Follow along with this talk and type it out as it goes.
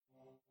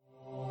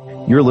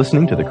You're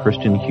listening to the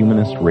Christian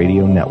Humanist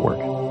Radio Network,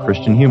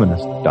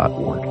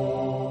 christianhumanist.org.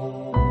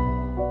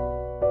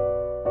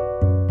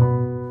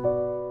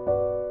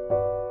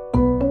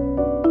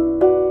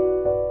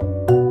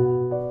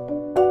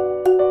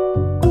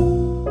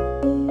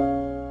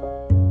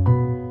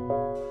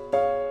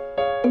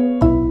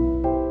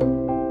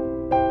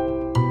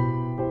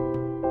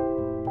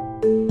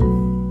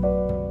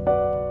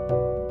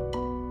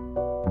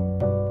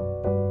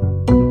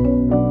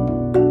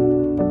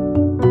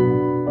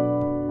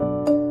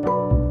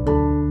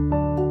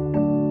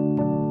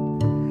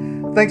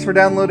 Thanks for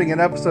downloading an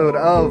episode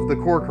of The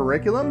Core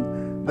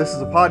Curriculum. This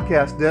is a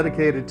podcast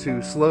dedicated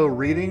to slow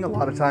reading, a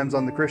lot of times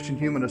on the Christian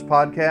Humanist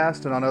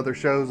Podcast and on other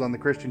shows on the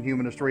Christian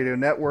Humanist Radio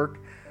Network.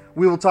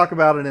 We will talk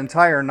about an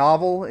entire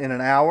novel in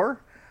an hour.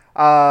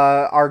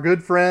 Our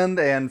good friend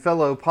and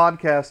fellow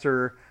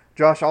podcaster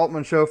Josh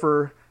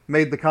Altman-Schofer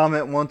made the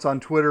comment once on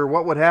Twitter,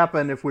 what would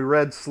happen if we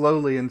read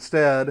slowly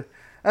instead?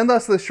 And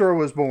thus this sure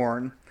was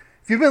born.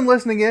 If you've been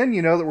listening in,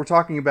 you know that we're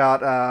talking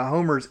about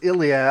Homer's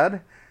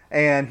Iliad.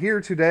 And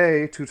here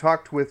today to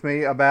talk with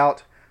me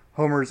about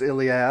Homer's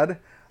Iliad,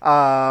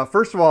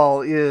 first of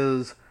all,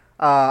 is,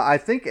 I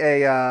think,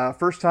 a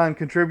first-time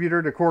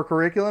contributor to Core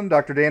Curriculum,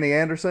 Dr. Danny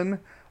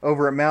Anderson,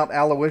 over at Mount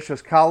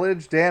Aloysius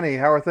College. Danny,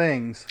 how are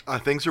things?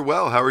 Things are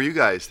well. How are you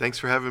guys? Thanks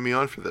for having me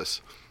on for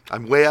this.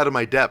 I'm way out of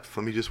my depth.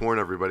 Let me just warn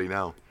everybody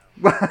now.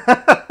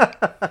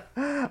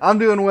 I'm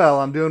doing well.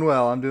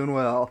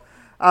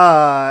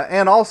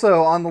 And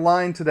also on the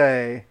line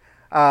today,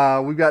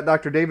 we've got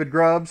Dr. David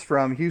Grubbs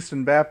from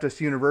Houston Baptist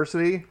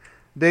University.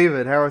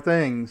 David, how are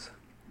things?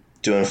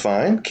 Doing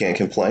fine. Can't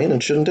complain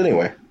and shouldn't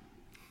anyway.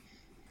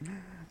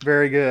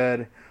 Very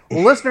good.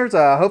 Well, listeners,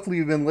 hopefully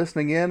you've been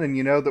listening in and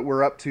you know that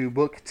we're up to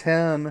Book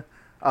 10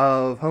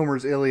 of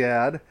Homer's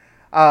Iliad.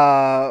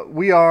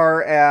 We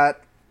are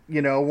at,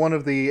 one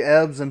of the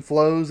ebbs and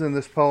flows in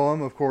this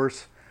poem. Of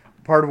course,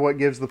 part of what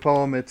gives the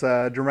poem its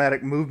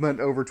dramatic movement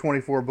over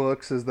 24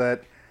 books is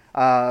that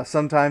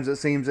sometimes it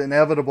seems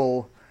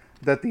inevitable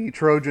that the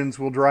Trojans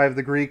will drive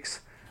the Greeks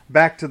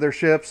back to their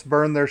ships,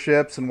 burn their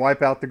ships, and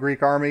wipe out the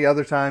Greek army.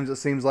 Other times it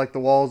seems like the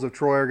walls of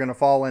Troy are going to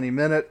fall any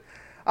minute.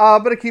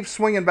 But it keeps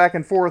swinging back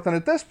and forth. And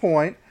at this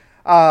point,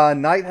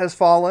 night has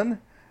fallen,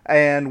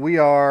 and we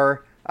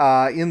are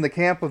in the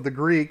camp of the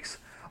Greeks.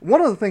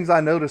 One of the things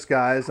I noticed,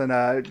 guys, and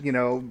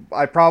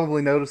I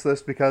probably noticed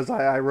this because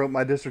I wrote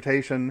my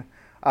dissertation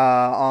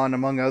on,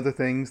 among other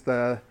things,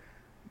 the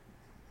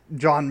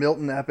John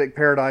Milton epic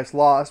Paradise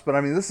Lost, but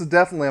I mean, this is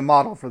definitely a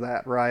model for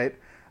that, right?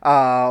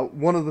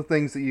 One of the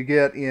things that you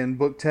get in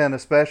Book 10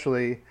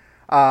 especially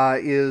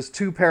is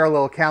two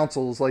parallel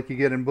councils like you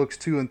get in Books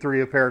 2 and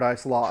 3 of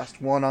Paradise Lost.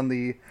 One on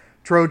the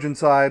Trojan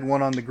side,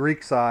 one on the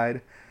Greek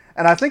side.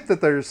 And I think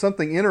that there's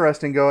something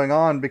interesting going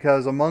on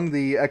because among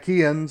the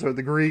Achaeans, or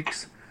the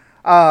Greeks,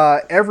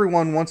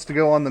 everyone wants to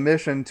go on the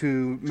mission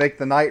to make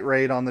the night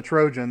raid on the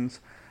Trojans.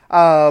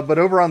 But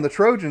over on the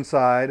Trojan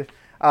side,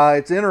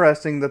 it's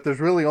interesting that there's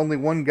really only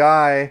one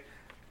guy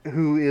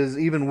who is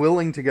even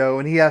willing to go,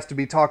 and he has to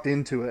be talked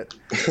into it.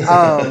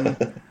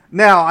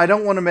 Now, I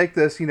don't want to make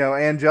this,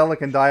 angelic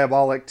and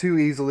diabolic too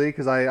easily,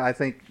 because I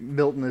think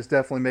Milton is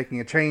definitely making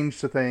a change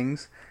to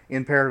things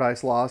in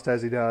Paradise Lost,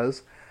 as he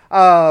does.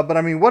 But,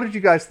 I mean, what did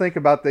you guys think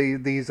about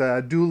these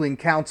dueling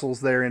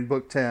councils there in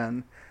Book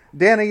 10?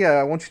 Danny,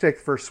 why don't you take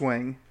the first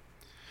swing?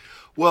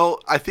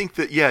 Well, I think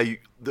that,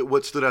 that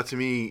what stood out to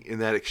me in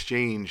that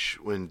exchange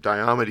when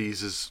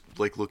Diomedes is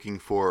like looking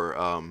for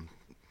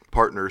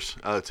partners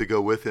to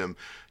go with him,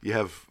 you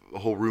have a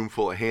whole room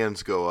full of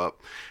hands go up,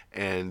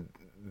 and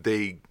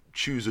they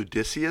choose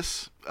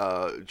Odysseus.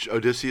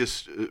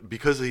 Odysseus,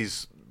 because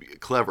he's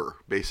clever,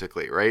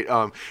 basically, right?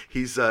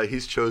 He's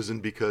chosen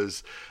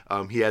because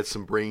he adds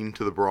some brain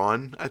to the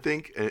brawn, I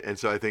think, and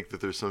so I think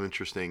that there's some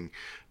interesting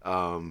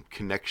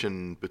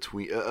connection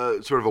between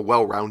sort of a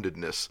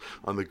well-roundedness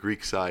on the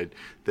Greek side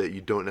that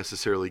you don't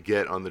necessarily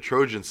get on the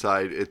Trojan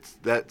side.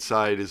 That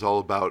side is all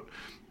about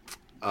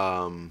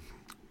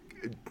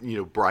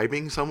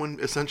bribing someone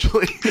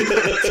essentially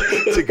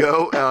to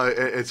go,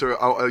 and so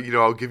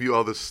I'll give you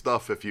all this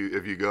stuff if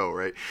you go,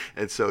 right?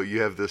 And so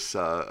you have this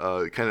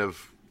kind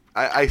of,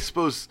 I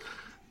suppose,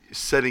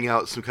 setting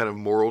out some kind of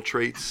moral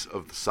traits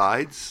of the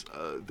sides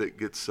that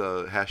gets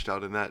hashed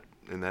out in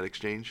that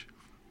exchange.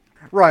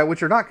 Right,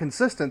 which are not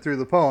consistent through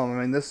the poem.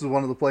 I mean, this is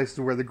one of the places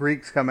where the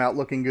Greeks come out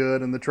looking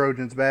good and the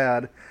Trojans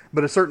bad,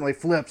 but it certainly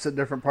flips at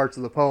different parts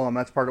of the poem.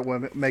 That's part of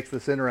what makes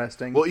this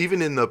interesting. Well,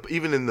 even in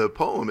the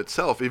poem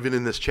itself, even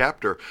in this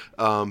chapter,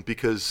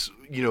 because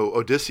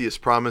Odysseus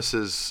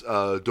promises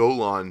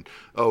Dolon,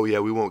 "Oh yeah,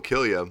 we won't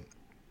kill you."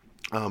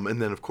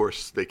 And then, of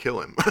course, they kill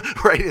him,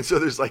 right? And so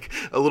there's like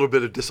a little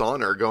bit of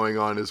dishonor going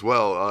on as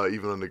well,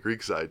 even on the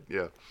Greek side.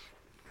 Yeah.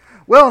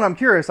 Well, and I'm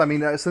curious, I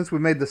mean, since we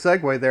made the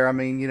segue there, I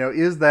mean,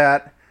 is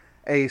that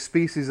a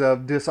species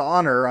of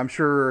dishonor? I'm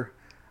sure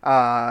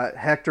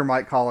Hector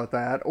might call it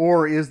that.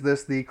 Or is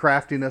this the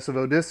craftiness of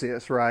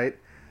Odysseus, right?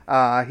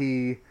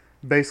 He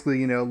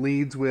basically,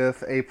 leads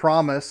with a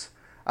promise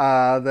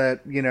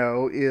that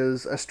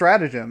is a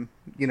stratagem,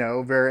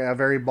 a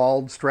very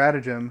bald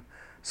stratagem.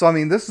 So I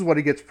mean, this is what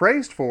he gets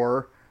praised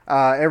for.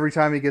 Every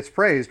time he gets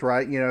praised,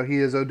 right? He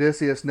is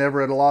Odysseus,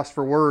 never at a loss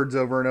for words,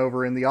 over and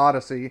over in the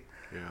Odyssey.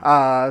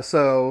 Yeah.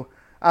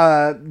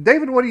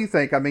 David, what do you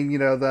think? I mean,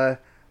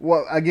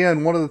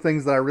 again, one of the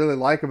things that I really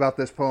like about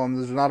this poem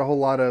is there's not a whole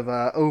lot of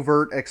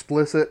overt,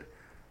 explicit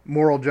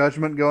moral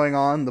judgment going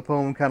on. The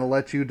poem kind of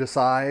lets you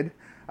decide.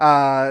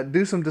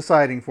 Do some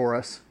deciding for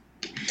us.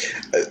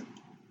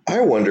 I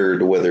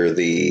wondered whether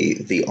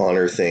the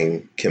honor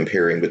thing,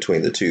 comparing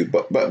between the two.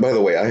 But by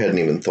the way, I hadn't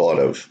even thought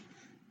of.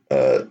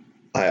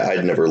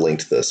 I'd never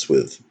linked this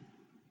with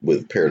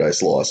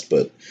Paradise Lost,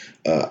 but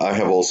I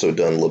have also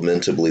done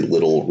lamentably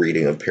little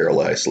reading of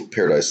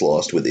Paradise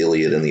Lost with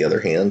Iliad in the other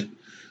hand.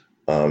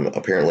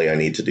 Apparently, I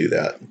need to do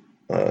that.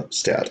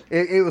 Stat.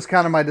 It was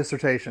kind of my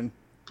dissertation.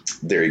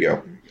 There you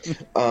go.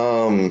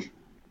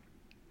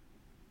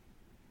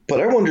 But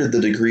I wondered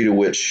the degree to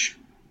which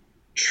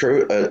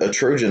a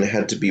Trojan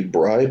had to be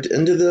bribed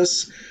into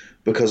this,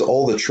 because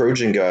all the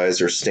Trojan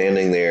guys are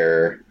standing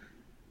there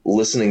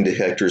listening to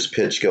Hector's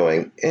pitch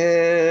going,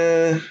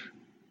 we're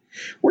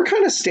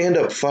kind of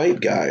stand-up fight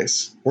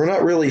guys. We're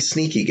not really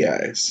sneaky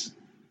guys.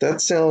 That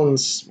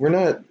sounds, we're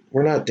not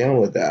down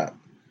with that.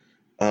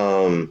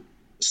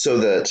 So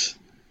that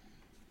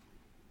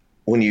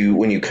when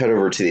you cut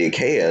over to the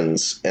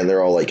Achaeans and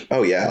they're all like,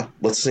 oh yeah,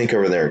 let's sneak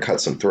over there and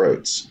cut some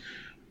throats.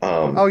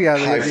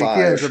 The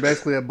Achaeans are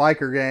basically a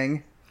biker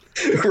gang.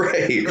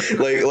 Right,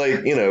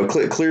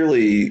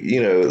 clearly,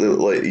 you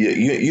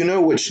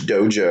know which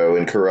dojo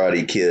in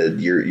Karate Kid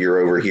you're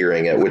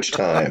overhearing at which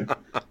time.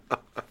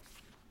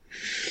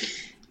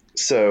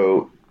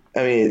 So,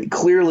 I mean,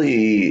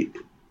 clearly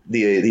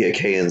the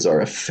Achaeans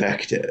are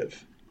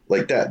effective.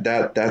 Like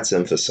that's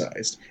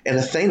emphasized, and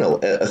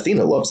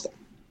Athena loves them.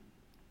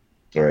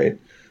 Right,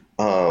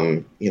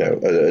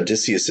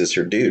 Odysseus is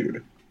her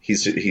dude.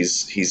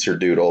 He's her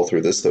dude all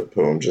through this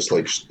poem, just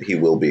like he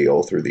will be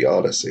all through the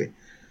Odyssey.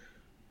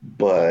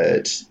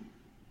 But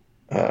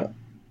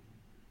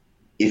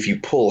if you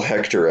pull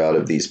Hector out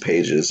of these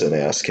pages and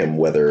ask him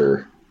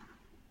whether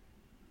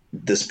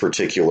this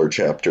particular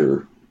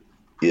chapter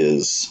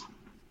is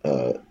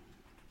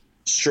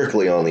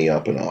strictly on the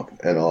up and up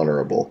and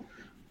honorable,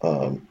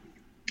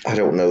 I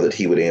don't know that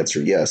he would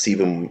answer yes,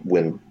 even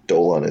when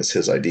Dolon is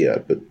his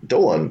idea. But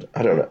Dolon,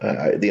 I don't know.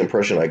 The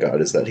impression I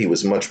got is that he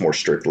was much more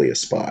strictly a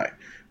spy,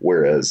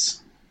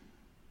 whereas,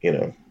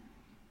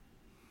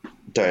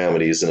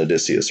 Diomedes and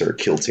Odysseus are a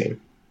kill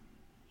team.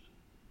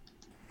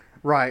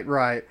 Right.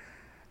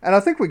 And I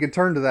think we could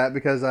turn to that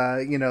because,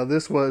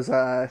 this was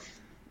a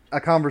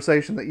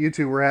conversation that you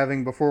two were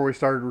having before we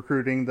started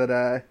recruiting,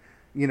 that,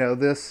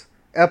 this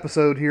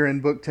episode here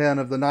in Book 10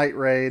 of the Night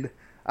Raid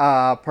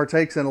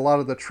partakes in a lot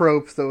of the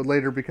tropes that would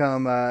later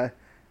become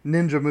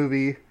ninja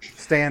movie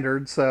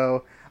standards.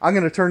 So I'm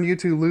going to turn you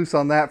two loose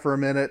on that for a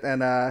minute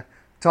and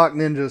talk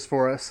ninjas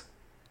for us.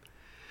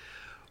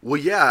 Well,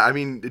 yeah, I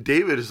mean,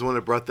 David is the one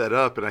that brought that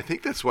up, and I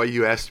think that's why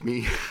you asked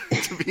me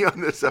to be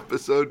on this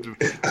episode,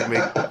 to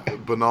make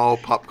banal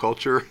pop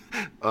culture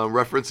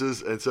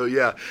references. And so,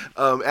 yeah,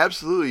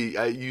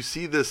 absolutely. You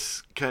see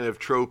this kind of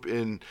trope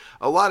in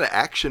a lot of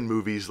action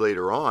movies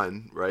later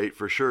on, right?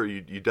 For sure.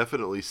 You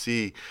definitely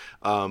see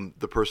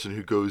the person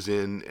who goes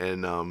in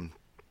and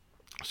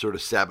sort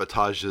of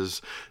sabotages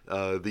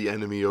the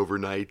enemy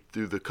overnight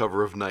through the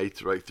cover of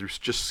night, right? Through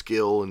just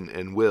skill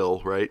and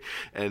will, right?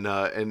 And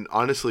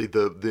honestly,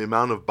 the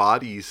amount of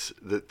bodies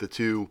that the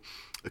two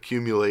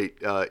accumulate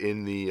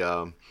in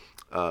the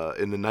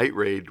night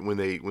raid when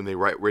they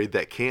raid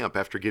that camp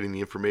after getting the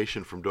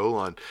information from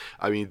Dolon,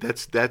 I mean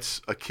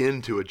that's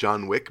akin to a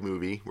John Wick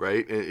movie,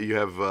 right? And you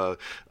have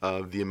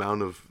the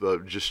amount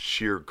of just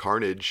sheer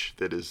carnage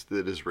that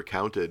is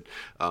recounted.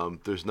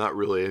 There's not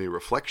really any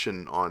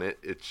reflection on it.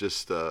 It's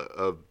just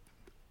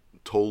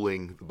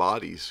tolling the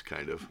bodies,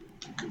 kind of.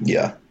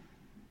 Yeah,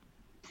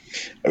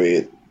 I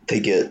mean they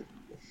get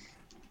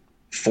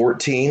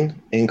 14,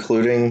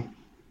 including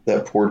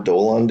that poor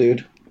Dolon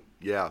dude.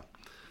 Yeah.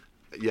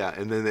 Yeah,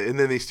 and then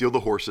they steal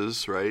the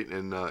horses, right,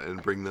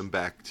 and bring them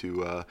back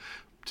to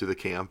the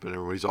camp, and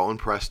everybody's all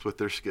impressed with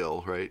their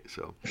skill, right?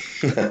 So.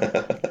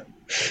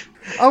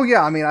 Oh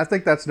yeah, I mean, I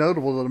think that's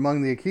notable that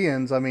among the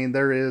Achaeans, I mean,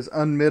 there is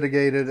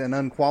unmitigated and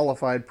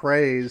unqualified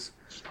praise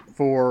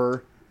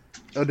for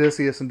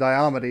Odysseus and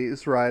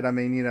Diomedes, right? I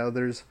mean,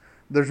 there's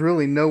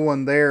really no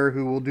one there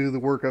who will do the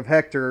work of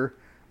Hector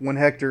when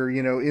Hector,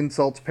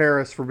 insults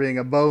Paris for being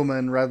a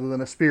bowman rather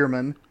than a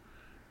spearman.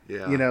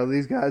 Yeah.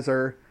 These guys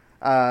are.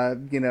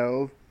 Like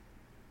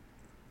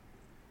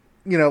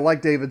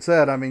David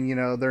said, I mean,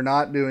 they're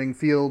not doing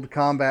field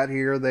combat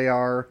here. They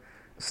are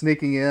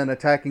sneaking in,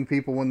 attacking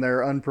people when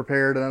they're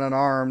unprepared and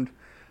unarmed.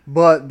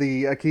 But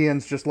the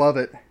Achaeans just love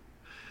it.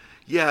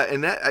 Yeah,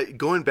 and that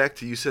going back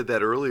to, you said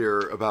that earlier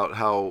about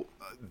how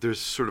there's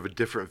sort of a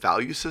different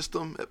value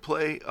system at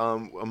play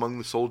among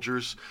the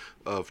soldiers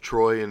of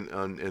Troy and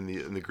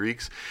the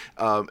Greeks,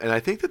 and I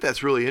think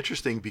that's really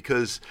interesting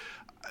because,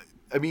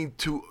 I mean,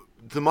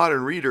 the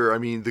modern reader, I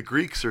mean, the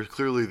Greeks are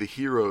clearly the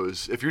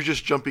heroes. If you're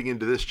just jumping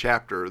into this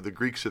chapter, the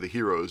Greeks are the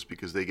heroes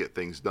because they get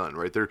things done,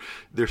 right?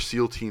 They're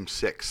SEAL Team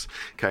 6,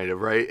 kind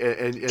of, right?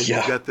 And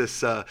you've got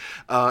this, and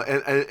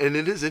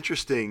it is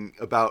interesting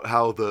about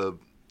how the,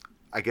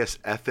 I guess,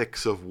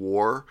 ethics of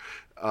war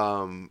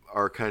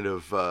are kind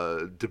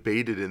of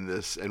debated in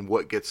this, and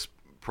what gets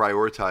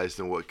prioritized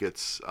and what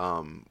gets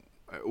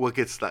what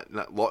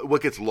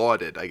gets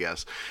lauded, I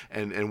guess,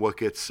 and what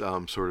gets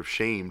sort of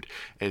shamed.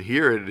 And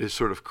here it is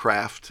sort of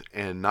craft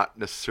and not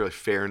necessarily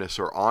fairness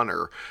or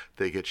honor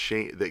that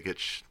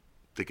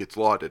gets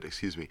lauded.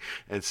 Excuse me.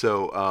 And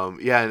so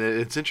and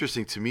it's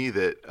interesting to me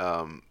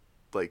that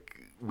like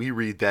we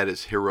read that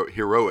as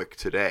heroic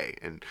today,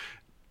 and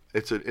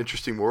it's an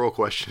interesting moral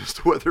question as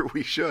to whether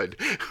we should,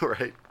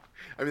 right?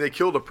 I mean, they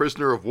killed a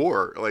prisoner of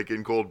war like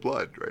in cold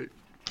blood, right?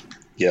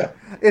 Yeah,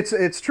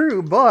 it's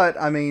true, but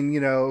I mean,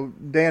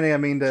 Danny, I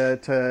mean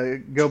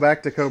to go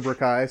back to Cobra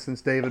Kai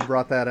since David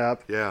brought that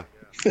up. Yeah.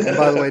 And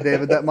by the way,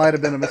 David, that might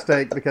have been a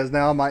mistake because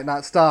now I might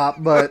not stop.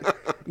 But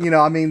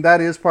I mean,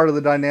 that is part of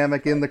the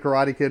dynamic in the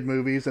Karate Kid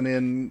movies and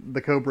in the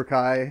Cobra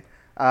Kai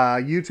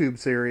YouTube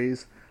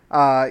series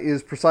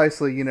is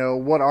precisely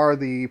what are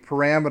the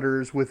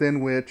parameters within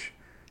which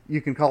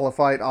you can call a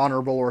fight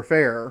honorable or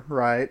fair,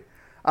 right?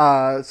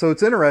 So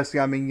it's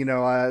interesting. I mean,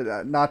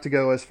 not to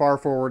go as far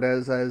forward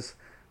as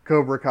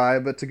Cobra Kai,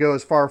 but to go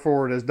as far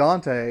forward as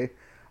Dante,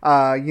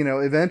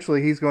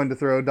 eventually he's going to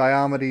throw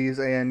Diomedes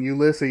and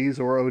Ulysses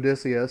or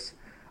Odysseus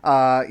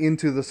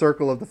into the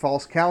circle of the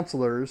false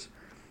counselors.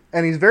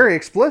 And he's very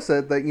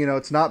explicit that,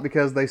 it's not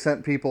because they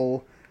sent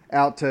people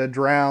out to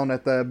drown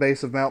at the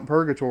base of Mount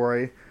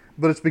Purgatory,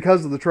 but it's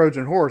because of the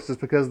Trojan horse.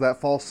 It's because of that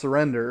false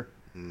surrender.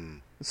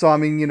 So, I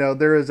mean,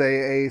 there is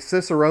a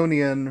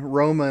Ciceronian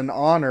Roman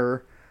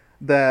honor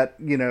that,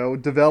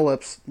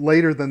 develops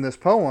later than this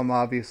poem,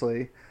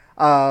 obviously.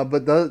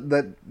 But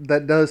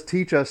that does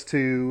teach us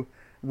to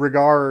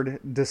regard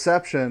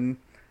deception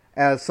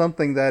as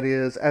something that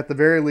is, at the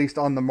very least,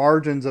 on the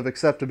margins of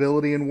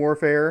acceptability in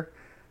warfare,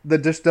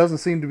 that just doesn't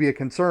seem to be a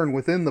concern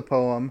within the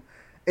poem,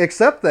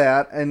 except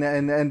that,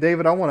 and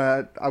David, I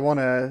want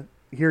to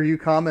hear you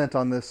comment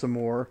on this some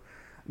more.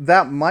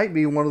 That might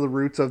be one of the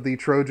roots of the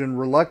Trojan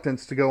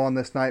reluctance to go on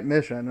this night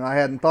mission, and I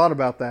hadn't thought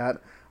about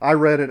that. I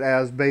read it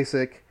as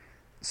basic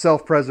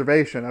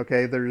self-preservation.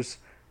 Okay, there's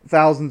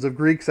thousands of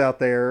Greeks out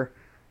there.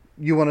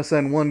 You want to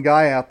send one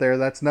guy out there,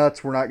 that's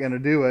nuts, we're not going to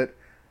do it.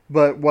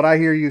 But what I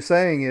hear you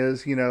saying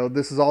is,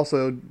 this is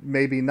also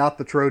maybe not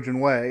the Trojan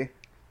way.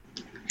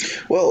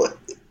 Well,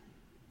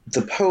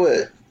 the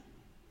poet,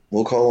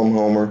 we'll call him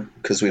Homer,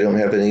 because we don't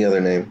have any other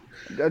name.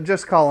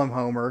 Just call him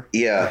Homer.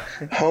 Yeah,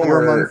 Homer.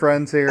 We're among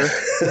friends here.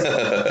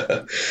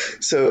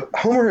 So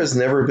Homer has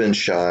never been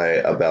shy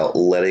about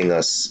letting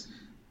us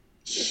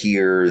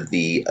hear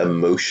the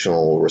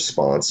emotional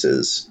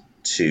responses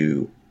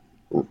to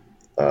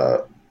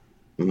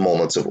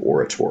moments of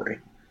oratory,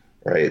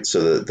 right?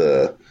 So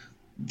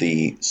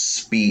the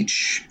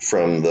speech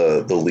from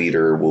the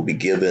leader will be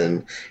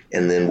given,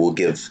 and then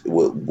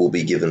we'll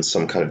be given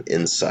some kind of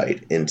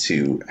insight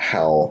into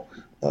how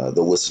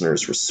the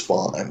listeners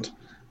respond.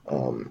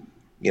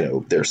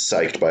 They're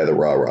psyched by the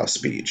rah-rah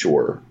speech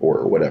or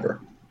whatever.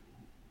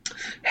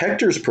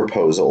 Hector's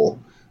proposal,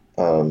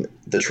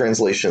 the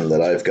translation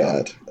that I've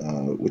got,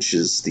 which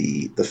is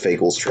the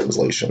Fagles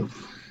translation,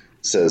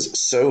 says,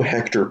 "So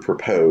Hector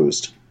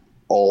proposed,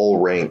 all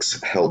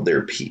ranks held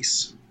their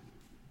peace."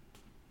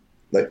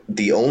 Like,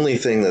 the only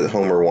thing that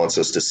Homer wants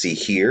us to see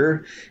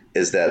here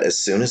is that as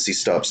soon as he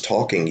stops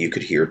talking, you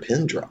could hear a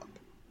pin drop.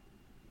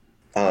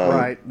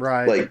 Right.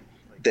 Like,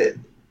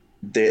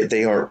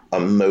 they aren't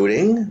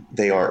emoting,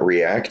 they aren't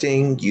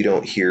reacting. You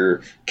don't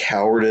hear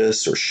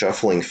cowardice or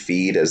shuffling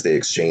feet as they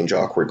exchange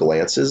awkward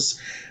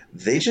glances.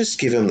 They just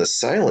give him the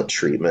silent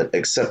treatment,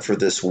 except for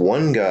this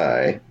one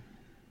guy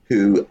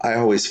who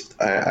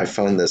I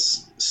find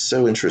this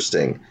so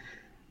interesting,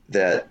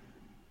 that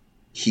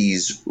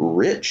he's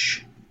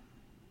rich,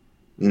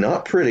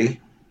 not pretty,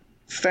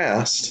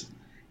 fast,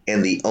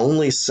 and the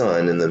only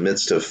son in the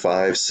midst of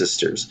 5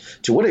 sisters.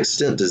 To what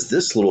extent does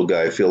this little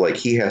guy feel like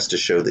he has to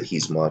show that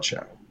he's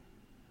macho?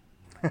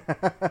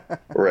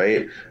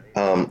 Right?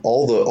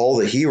 All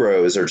the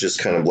heroes are just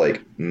kind of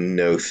like,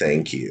 no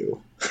thank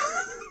you.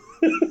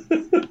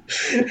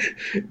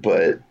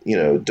 But,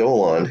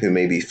 Dolan, who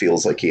maybe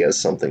feels like he has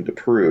something to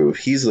prove,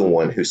 he's the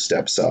one who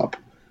steps up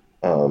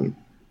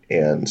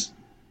and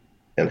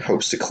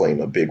hopes to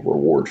claim a big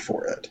reward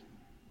for it.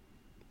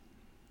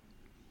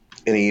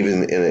 And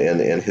even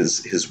in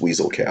his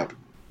weasel cap,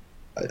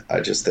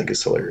 I just think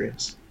is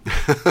hilarious.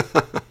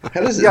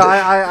 How does it? Yeah,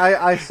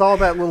 I saw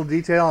that little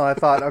detail and I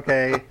thought,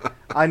 okay,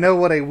 I know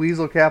what a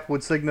weasel cap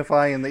would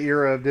signify in the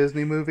era of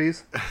Disney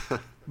movies,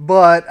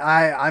 but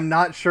I'm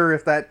not sure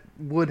if that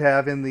would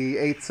have in the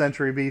 8th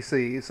century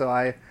BC. So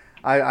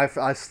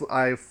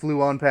I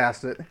flew on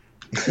past it.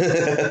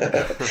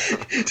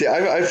 See,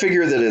 I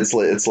figure that it's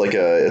like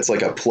a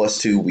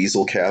 +2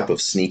 weasel cap of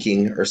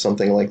sneaking or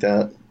something like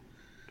that.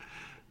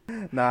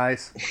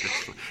 Nice.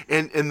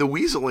 And the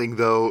weaseling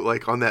though,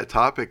 like on that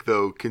topic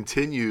though,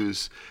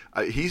 continues.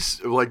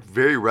 He's like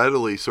very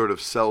readily sort of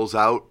sells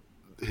out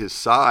his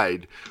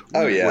side.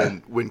 Oh, yeah.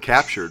 When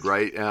captured,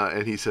 right?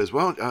 And he says,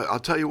 "Well, I'll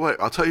tell you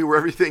what. I'll tell you where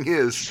everything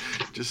is.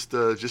 Just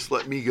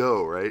let me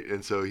go." Right?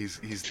 And so he's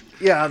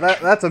Yeah,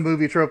 that's a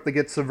movie trope that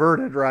gets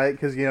subverted, right?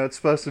 Because it's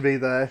supposed to be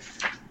the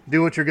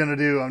do what you're gonna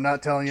do. I'm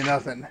not telling you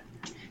nothing.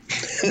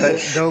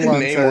 But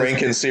Dolan Name, says,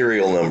 rank, and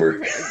serial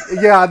number.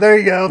 Yeah, there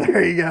you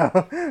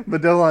go.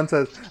 But Dolan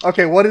says,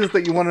 "Okay, what is it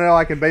that you want to know?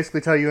 I can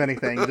basically tell you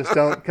anything. Just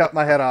don't cut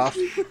my head off."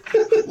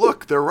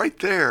 Look, they're right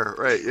there.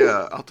 Right?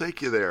 Yeah, I'll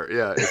take you there.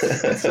 Yeah,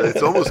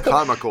 it's almost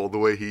comical the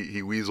way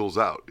he weasels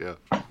out. Yeah.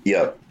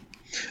 Yep.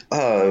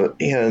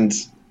 And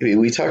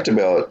we talked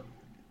about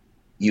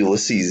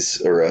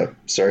Ulysses, or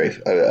sorry,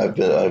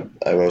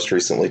 I most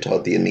recently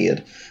taught the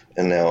Aeneid,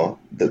 and now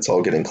that's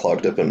all getting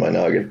clogged up in my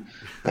noggin.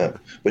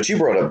 But you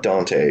brought up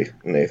Dante,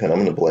 Nathan. I'm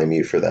going to blame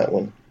you for that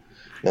one.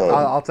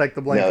 I'll take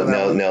the blame for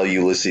that one. Now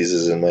Ulysses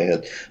is in my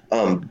head.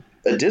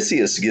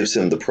 Odysseus gives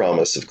him the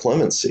promise of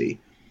clemency,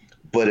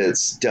 but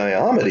it's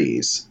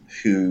Diomedes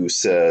who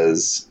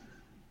says,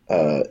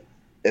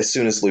 as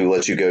soon as we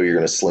let you go, you're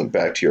going to slink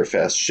back to your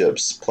fast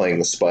ships, playing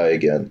the spy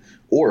again,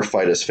 or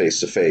fight us face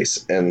to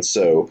face. And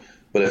so,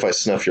 but if I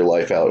snuff your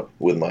life out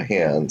with my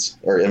hands,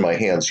 or in my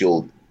hands,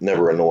 you'll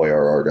never annoy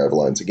our Argive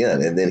lines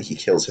again. And then he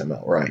kills him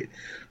outright.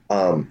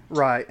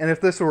 Right, and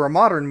if this were a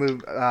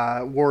modern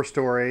war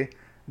story,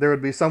 there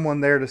would be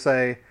someone there to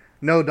say,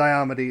 "No,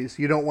 Diomedes,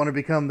 you don't want to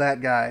become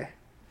that guy."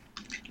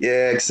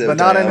 Yeah, except but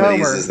not Diomedes in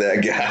Homer. is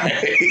that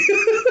guy.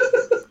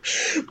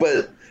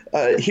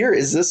 But here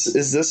is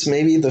this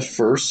maybe the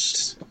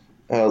first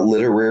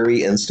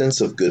literary instance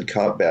of good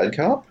cop, bad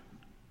cop?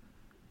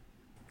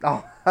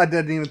 Oh, I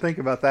didn't even think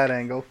about that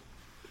angle.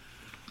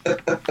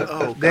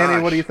 Oh, Danny,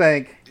 gosh. what do you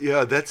think?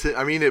 Yeah, that's it.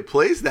 I mean, it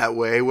plays that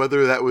way,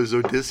 whether that was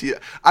Odysseus.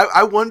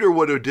 I wonder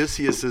what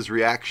Odysseus's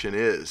reaction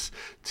is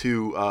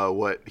to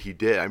what he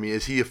did. I mean,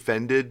 is he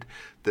offended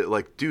that,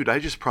 like, dude, I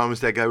just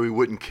promised that guy we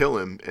wouldn't kill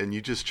him, and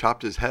you just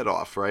chopped his head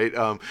off, right?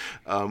 Or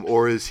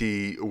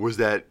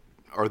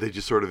are they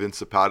just sort of in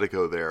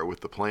simpatico there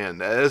with the plan?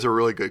 That is a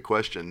really good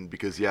question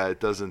because, yeah,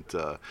 it doesn't,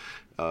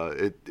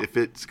 if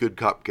it's good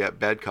cop,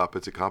 bad cop,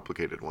 it's a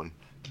complicated one.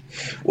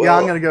 Well, yeah,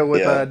 I'm going to go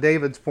with yeah.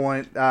 David's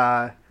point.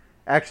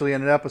 Actually,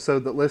 in an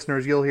episode that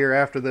listeners you'll hear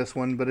after this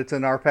one, but it's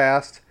in our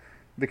past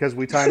because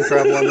we time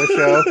travel on this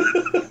show.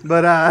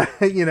 But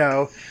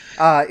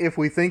if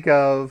we think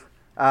of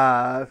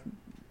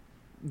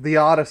the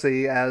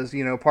Odyssey as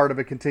part of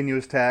a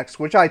continuous text,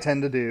 which I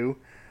tend to do,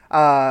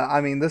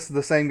 I mean, this is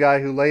the same guy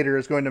who later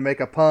is going to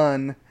make a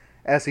pun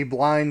as he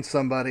blinds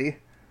somebody.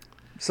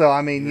 So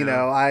I mean,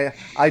 I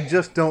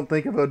just don't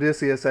think of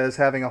Odysseus as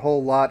having a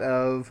whole lot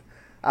of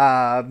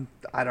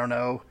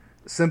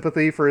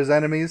sympathy for his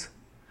enemies.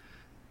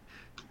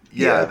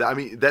 Yeah, I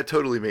mean, that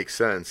totally makes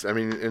sense. I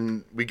mean,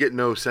 and we get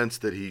no sense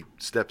that he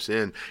steps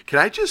in. Can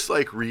I just,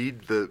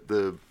 read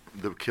the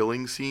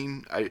killing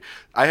scene?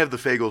 I have the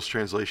Fagel's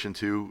translation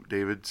too,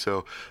 David,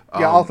 so...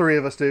 yeah, all three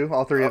of us do.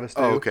 Oh,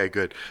 okay,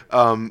 good.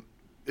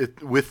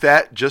 With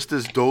that, just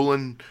as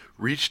Dolan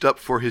reached up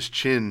for his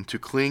chin to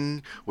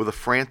cling with a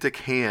frantic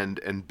hand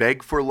and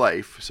beg for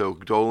life, so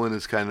Dolan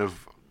is kind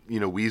of...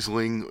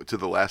 weaseling to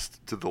the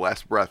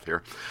last breath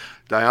here.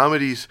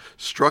 Diomedes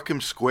struck him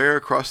square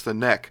across the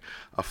neck.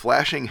 A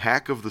flashing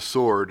hack of the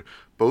sword,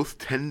 both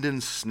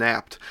tendons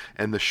snapped,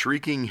 and the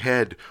shrieking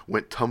head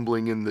went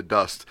tumbling in the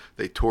dust.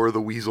 They tore the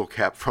weasel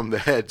cap from the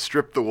head,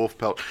 stripped the wolf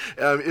pelt.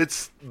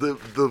 It's the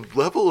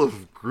level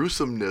of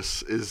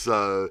gruesomeness is,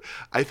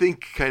 I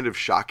think, kind of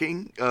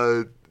shocking.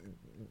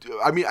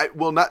 I mean,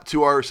 not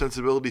to our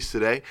sensibilities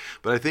today,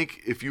 but I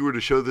think if you were to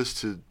show this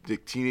to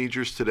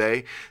teenagers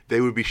today,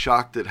 they would be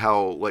shocked at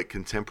how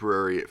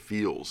contemporary it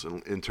feels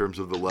in terms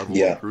of the level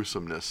of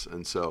gruesomeness.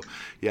 And so,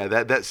 yeah,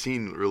 that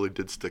scene really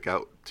did stick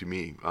out to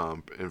me,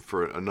 and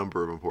for a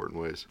number of important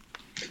ways.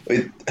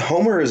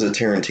 Homer is a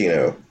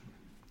Tarantino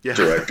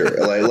director.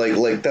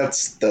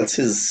 That's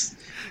his.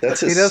 He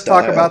does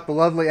style. talk about the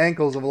lovely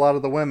ankles of a lot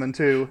of the women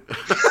too.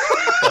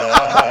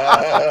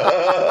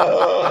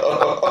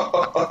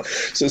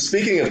 So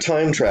speaking of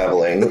time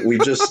traveling, we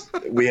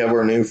have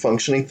our new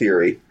functioning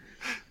theory.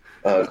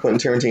 Quentin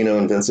Tarantino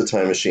invents a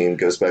time machine,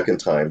 goes back in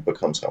time,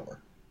 becomes Homer.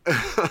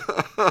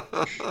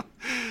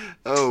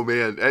 Oh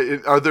man,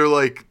 are there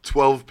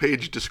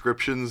 12-page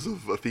descriptions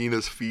of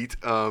Athena's feet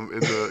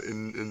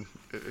in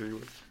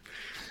anyway?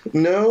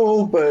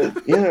 No,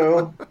 but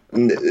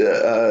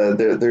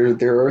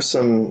there are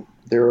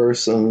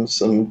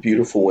some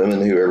beautiful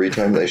women who every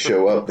time they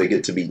show up they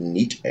get to be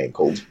neat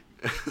ankled.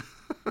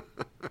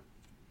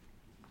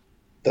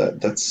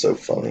 That's so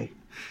funny.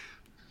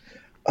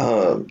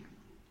 The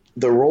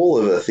role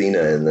of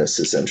Athena in this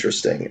is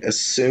interesting. As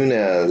soon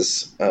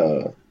as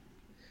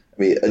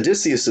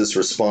Odysseus's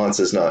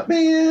response is not,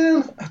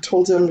 "Man, I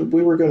told him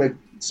we were going to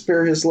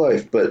spare his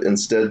life," but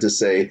instead to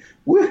say,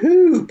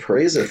 "Woohoo!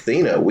 Praise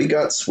Athena! We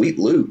got sweet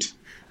loot."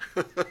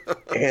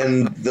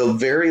 And the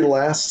very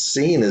last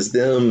scene is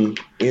them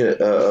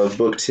of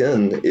Book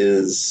 10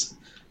 is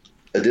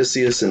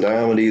Odysseus and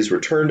Diomedes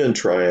returned in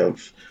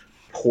triumph,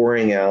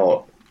 pouring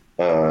out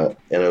an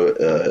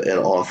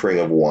offering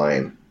of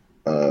wine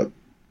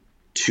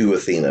to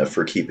Athena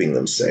for keeping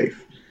them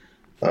safe.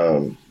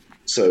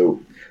 So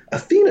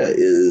Athena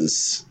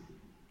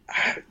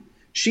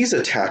she's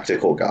a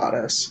tactical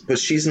goddess, but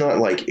she's not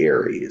like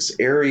Ares.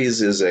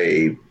 Ares is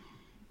a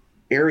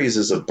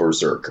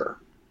berserker.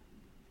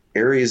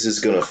 Ares is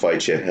going to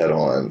fight you head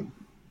on,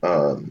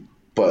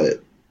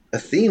 but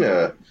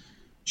Athena,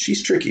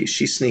 she's tricky.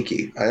 She's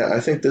sneaky. I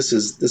think this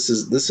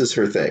is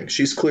her thing.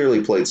 She's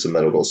clearly played some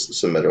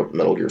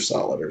Metal Gear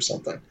Solid or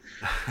something.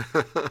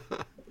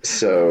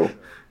 So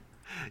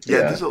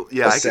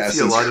I can see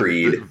a lot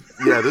Creed.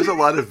 There's a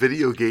lot of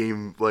video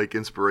game like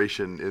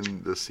inspiration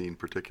in this scene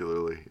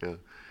particularly. Yeah.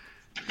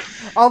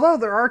 Although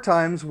there are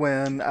times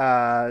when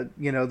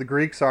the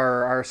Greeks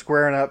are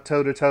squaring up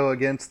toe to toe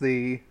against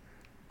the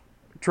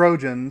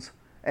Trojans,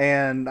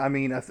 and I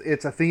mean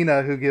it's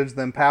Athena who gives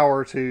them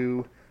power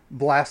to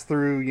blast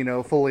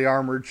through fully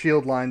armored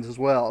shield lines as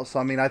well. So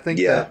I mean I think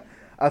that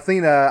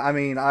Athena, I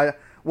mean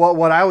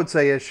what I would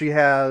say is she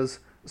has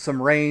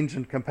some range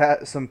and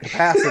some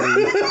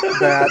capacity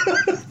that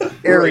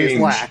Ares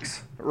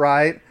lacks,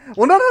 right?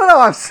 Well,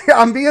 no.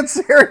 I'm being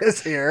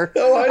serious here.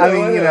 No, I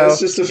mean, it's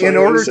just a funny in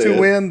order way to to say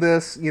win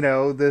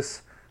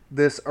this,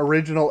 this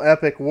original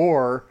epic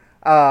war,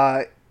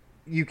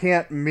 you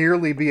can't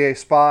merely be a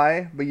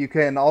spy, but you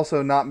can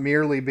also not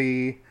merely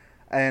be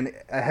a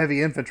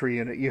heavy infantry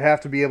unit. You have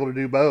to be able to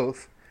do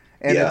both.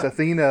 And it's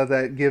Athena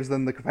that gives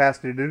them the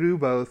capacity to do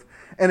both.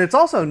 And it's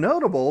also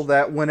notable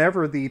that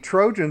whenever the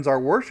Trojans are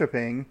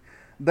worshiping,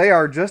 they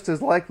are just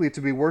as likely to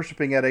be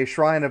worshiping at a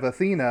shrine of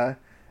Athena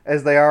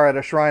as they are at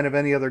a shrine of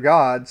any other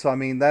god. So, I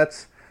mean,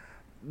 that's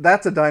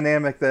a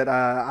dynamic that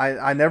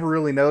I never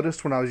really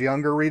noticed when I was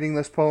younger reading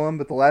this poem,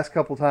 but the last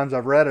couple times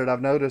I've read it,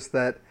 I've noticed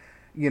that,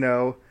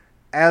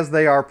 as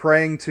they are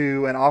praying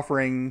to and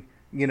offering,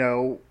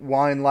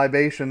 wine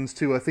libations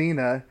to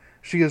Athena,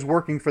 she is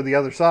working for the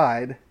other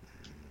side.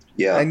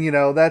 Yeah.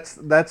 And,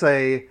 that's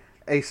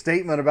a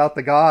statement about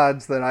the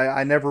gods that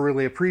I never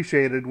really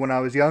appreciated when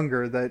I was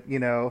younger, that,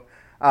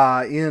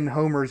 in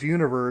Homer's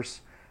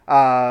universe,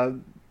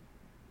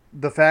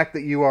 the fact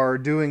that you are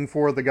doing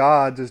for the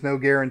gods is no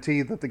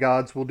guarantee that the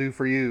gods will do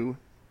for you.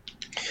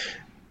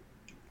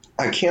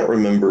 I can't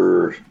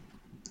remember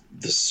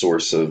the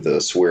source of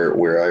this,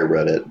 where I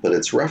read it, but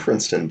it's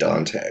referenced in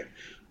Dante.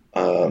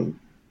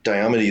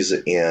 Diomedes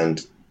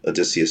and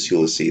Odysseus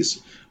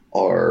Ulysses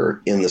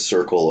are in the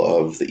circle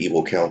of the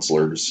evil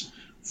counselors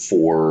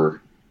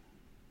for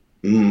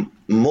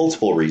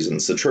multiple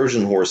reasons. The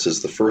Trojan horse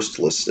is the first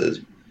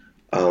listed,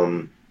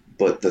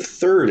 but the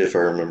third, if I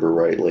remember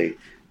rightly,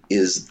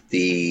 is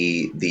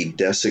the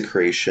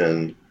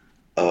desecration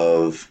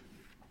of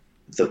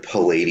the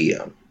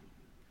Palladium.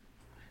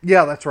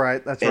 Yeah, that's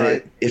right. That's and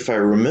right. If I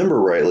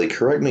remember rightly,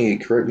 correct me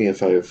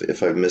if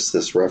I've missed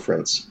this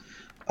reference.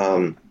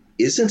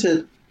 Isn't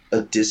it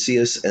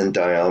Odysseus and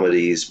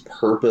Diomedes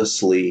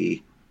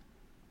purposely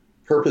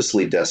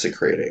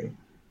desecrating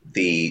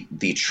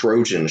the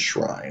Trojan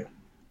shrine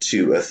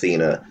to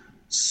Athena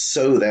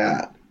so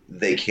that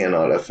they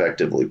cannot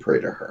effectively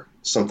pray to her?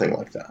 Something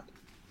like that.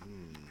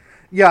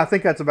 Yeah, I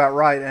think that's about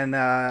right. And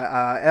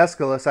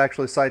Aeschylus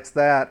actually cites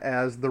that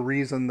as the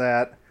reason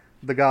that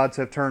the gods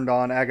have turned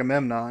on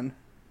Agamemnon.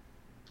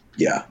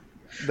 Yeah.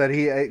 That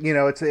he,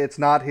 it's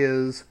not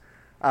his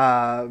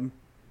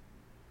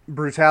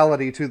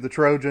brutality to the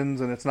Trojans,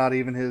 and it's not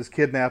even his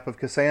kidnap of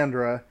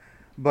Cassandra,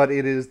 but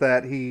it is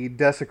that he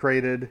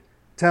desecrated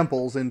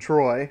temples in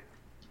Troy.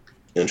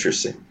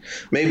 Interesting.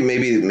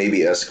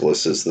 Maybe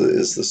Aeschylus is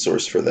the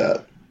source for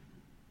that.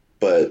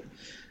 But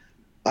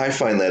I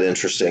find that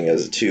interesting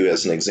as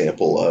an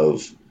example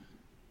of,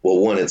 well,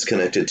 one, it's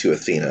connected to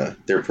Athena.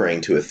 They're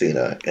praying to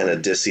Athena, and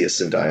Odysseus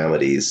and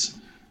Diomedes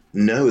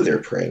know they're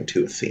praying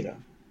to Athena,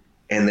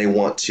 and they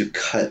want to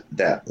cut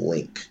that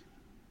link.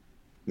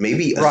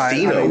 Maybe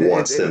Athena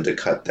wants them to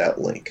cut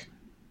that link.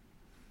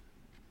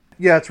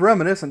 Yeah, it's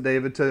reminiscent,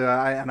 David, to,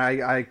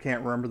 I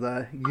can't remember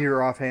the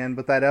year offhand,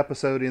 but that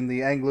episode in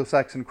the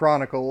Anglo-Saxon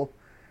Chronicle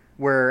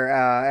where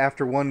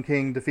after one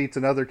king defeats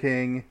another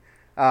king,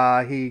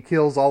 he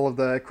kills all of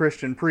the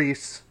Christian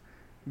priests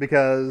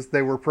because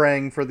they were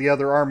praying for the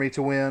other army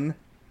to win.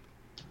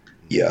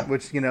 Yeah.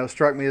 Which,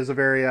 struck me as a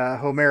very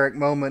Homeric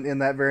moment in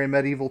that very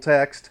medieval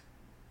text.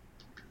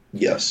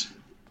 Yes.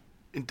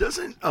 It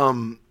doesn't,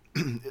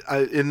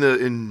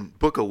 in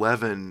book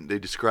 11, they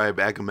describe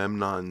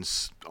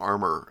Agamemnon's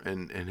armor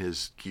and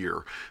his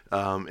gear.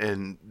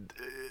 And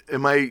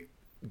am I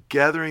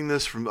gathering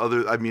this from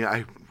other,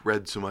 I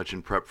read so much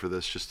in prep for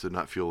this just to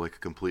not feel like a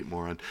complete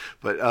moron,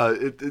 but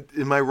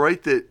am I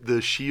right that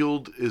the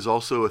shield is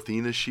also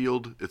Athena's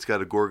shield? It's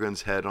got a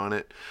Gorgon's head on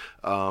it,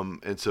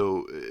 and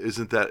so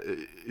isn't that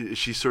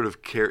she's sort of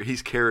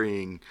he's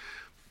carrying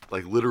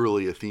like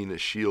literally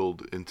Athena's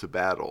shield into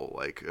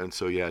battle, and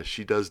so yeah,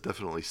 she does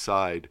definitely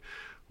side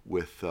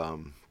with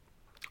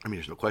I mean,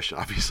 there's no question,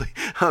 obviously,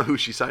 who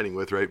she's siding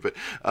with, right? But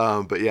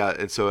yeah,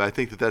 and so I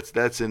think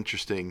that's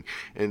interesting,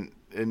 and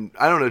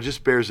I don't know,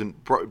 just brings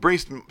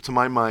to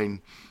my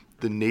mind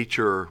the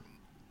nature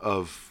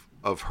of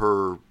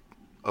her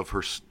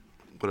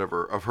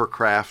whatever, of her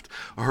craft,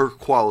 her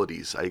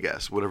qualities, I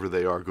guess, whatever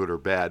they are, good or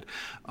bad.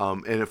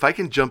 And if I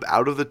can jump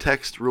out of the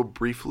text real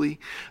briefly,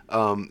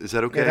 is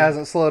that okay? It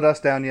hasn't slowed us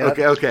down yet.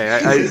 Okay.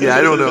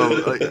 I don't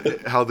know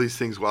how these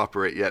things will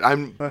operate yet.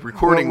 I'm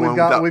recording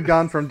we've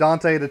gone from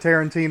Dante to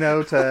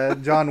Tarantino to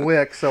John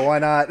Wick, so why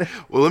not?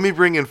 Well, let me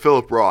bring in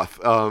Philip Roth,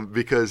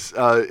 because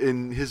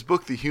in his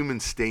book, The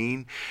Human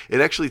Stain, it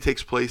actually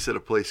takes place at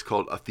a place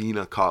called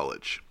Athena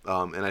College.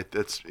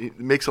 It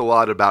makes a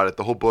lot about it.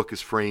 The whole book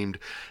is framed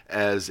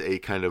as a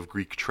kind of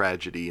Greek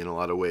tragedy in a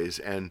lot of ways,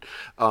 and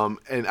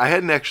I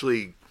hadn't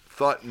actually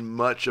thought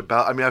much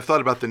about. I mean, I've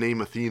thought about the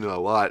name Athena a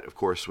lot, of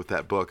course, with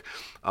that book.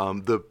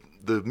 The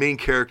main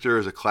character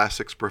is a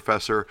classics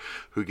professor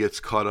who gets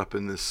caught up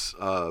in this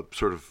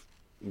sort of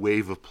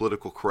wave of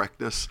political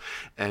correctness,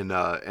 and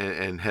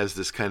has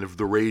this kind of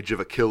the rage of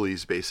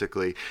Achilles,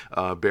 basically,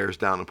 bears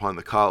down upon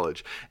the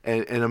college.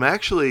 And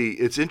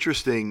it's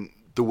interesting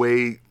the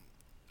way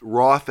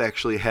Roth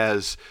actually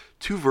has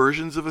two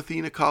versions of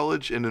Athena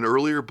College. In an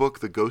earlier book,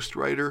 The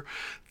Ghostwriter,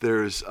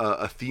 there's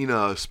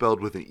Athena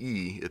spelled with an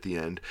E at the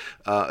end,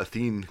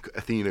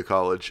 Athena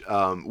College,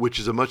 which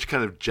is a much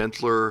kind of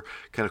gentler,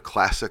 kind of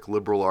classic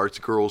liberal arts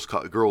girls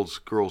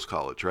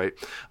college, right?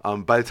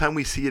 By the time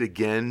we see it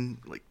again,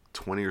 like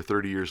 20 or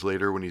 30 years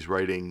later, when he's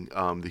writing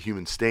The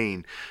Human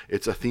Stain,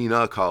 it's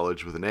Athena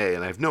College with an A,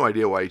 and I have no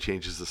idea why he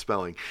changes the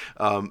spelling.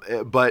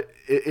 But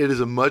it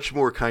is a much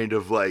more kind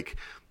of like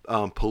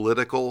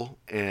political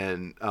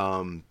and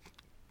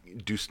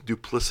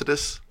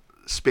duplicitous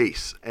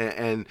space,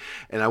 and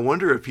I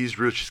wonder if he's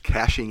really just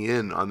cashing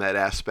in on that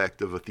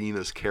aspect of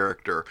Athena's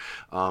character,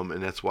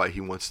 and that's why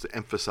he wants to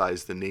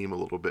emphasize the name a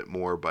little bit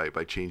more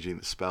by changing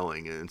the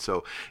spelling. And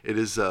so it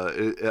is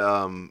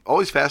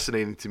always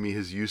fascinating to me,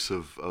 his use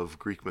of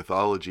Greek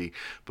mythology,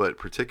 but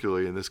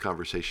particularly in this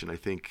conversation, I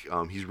think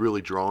he's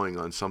really drawing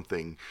on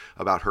something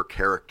about her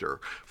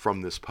character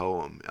from this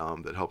poem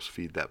that helps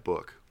feed that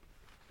book.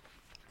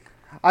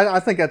 I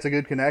think that's a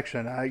good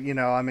connection.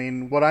 I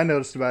mean, what I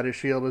noticed about his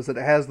shield is that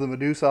it has the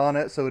Medusa on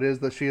it, so it is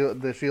the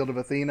shield of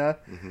Athena,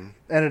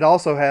 and it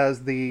also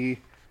has the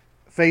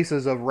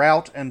faces of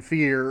Rout and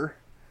Fear.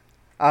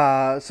 So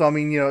I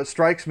mean, it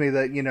strikes me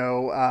that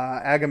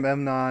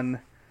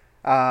Agamemnon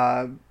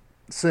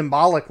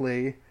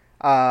symbolically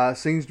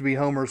seems to be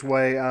Homer's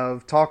way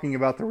of talking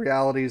about the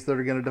realities that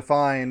are going to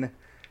define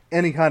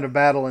any kind of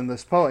battle in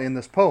this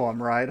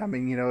poem, right? I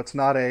mean, it's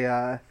not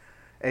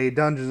a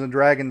Dungeons and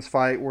Dragons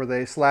fight where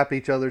they slap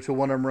each other till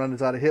one of them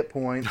runs out of hit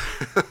points.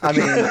 I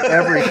mean,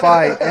 every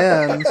fight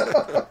ends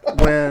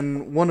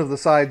when one of the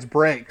sides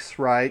breaks,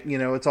 right?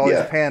 It's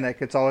always panic.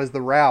 It's always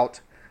the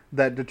rout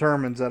that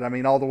determines it. I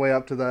mean, all the way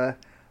up to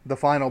the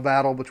final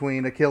battle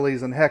between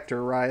Achilles and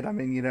Hector, right? I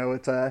mean,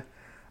 it's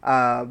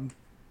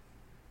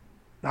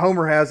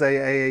Homer has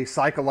a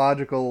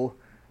psychological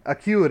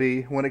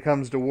acuity when it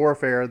comes to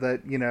warfare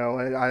that,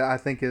 I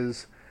think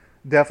is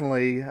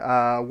definitely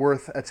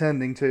worth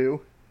attending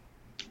to.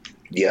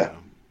 Yeah.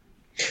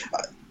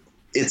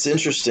 It's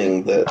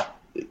interesting that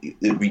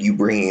you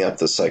bringing up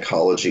the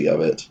psychology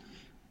of it.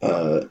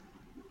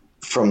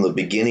 From the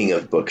beginning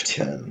of Book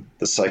 10,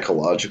 the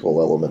psychological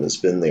element has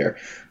been there.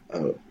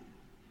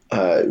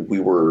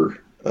 We were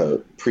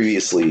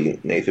previously,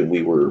 Nathan,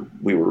 we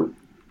were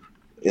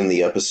in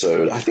the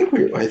episode, I think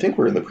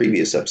we're in the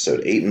previous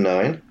episode, 8 and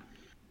 9.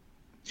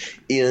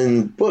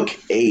 In Book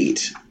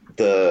 8,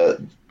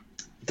 the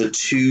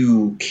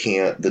two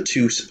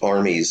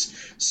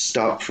armies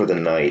stop for the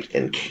night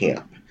and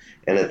camp.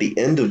 And at the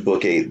end of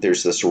Book 8,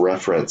 there's this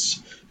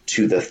reference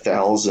to the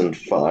 1,000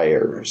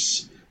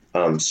 fires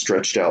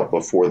stretched out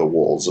before the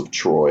walls of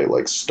Troy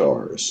like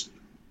stars.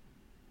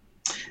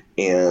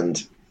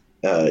 And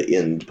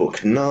in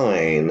Book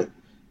 9,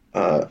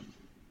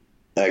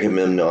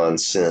 Agamemnon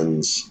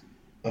sends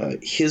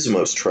his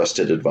most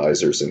trusted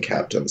advisors and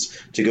captains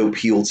to go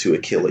appeal to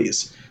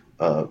Achilles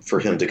for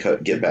him to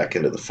get back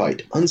into the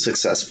fight,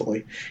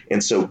 unsuccessfully.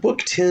 And so Book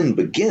 10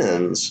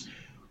 begins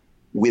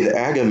with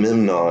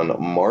Agamemnon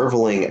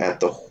marveling at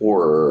the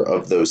horror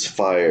of those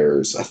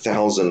fires,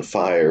 1,000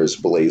 fires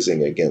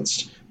blazing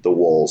against the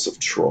walls of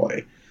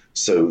Troy.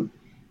 So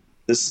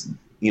this,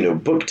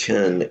 Book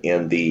 10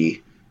 and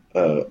the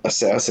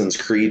Assassin's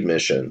Creed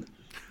mission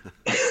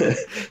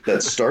that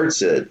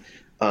starts it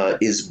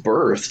is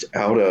birthed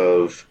out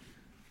of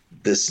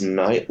this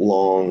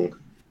night-long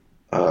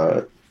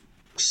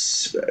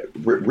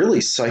really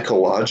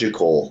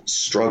psychological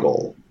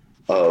struggle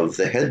of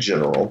the head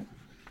general,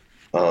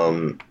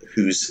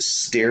 who's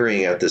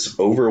staring at this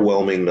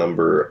overwhelming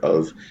number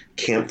of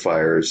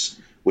campfires,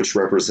 which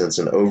represents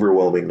an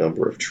overwhelming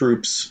number of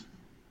troops.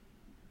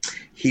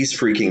 He's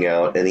freaking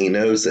out, and he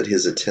knows that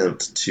his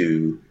attempt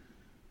to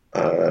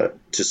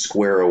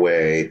square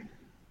away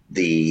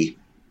the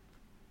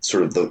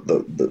sort of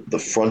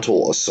the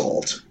frontal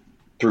assault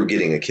through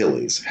getting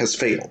Achilles has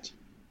failed.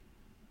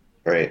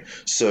 Right.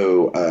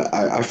 So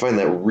I find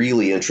that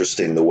really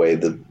interesting the way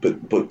the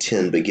book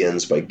 10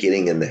 begins by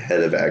getting in the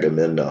head of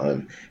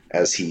Agamemnon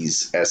as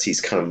he's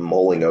kind of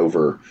mulling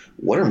over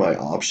what are my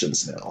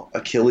options now.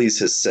 Achilles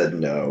has said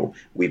no.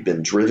 We've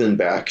been driven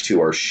back to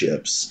our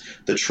ships.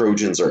 The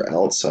Trojans are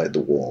outside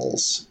the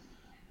walls.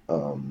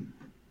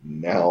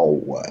 Now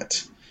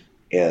what?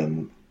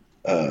 And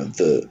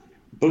the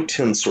book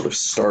 10 sort of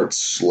starts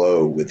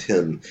slow with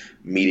him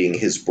meeting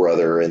his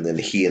brother, and then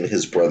he and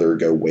his brother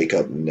go wake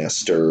up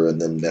Nestor,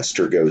 and then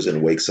Nestor goes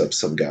and wakes up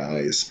some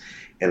guys,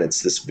 and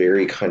it's this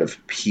very kind of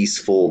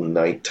peaceful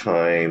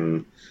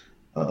nighttime,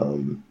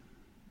 um,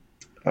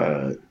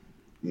 uh,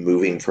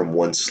 moving from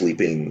one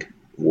sleeping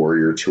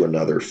warrior to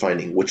another,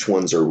 finding which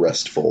ones are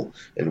restful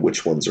and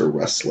which ones are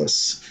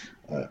restless.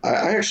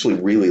 I actually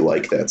really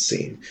like that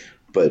scene,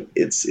 but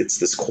it's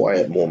this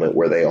quiet moment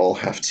where they all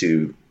have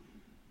to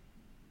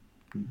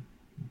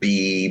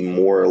be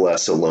more or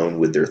less alone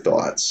with their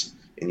thoughts,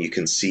 and you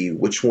can see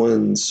which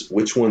ones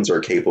are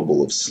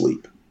capable of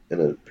sleep.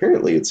 And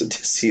apparently, it's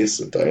Odysseus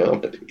and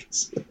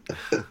Diomedes.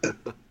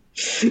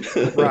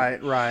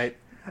 Right.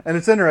 And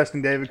it's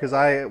interesting, David, because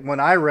when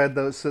I read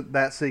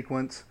that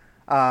sequence,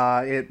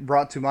 it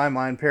brought to my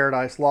mind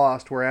Paradise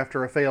Lost, where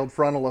after a failed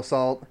frontal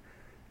assault,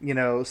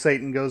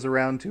 Satan goes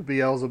around to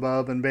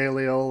Beelzebub and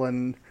Belial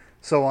and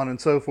so on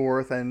and so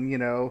forth,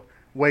 and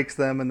wakes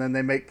them, and then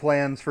they make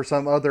plans for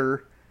some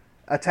other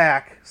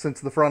attack since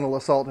the frontal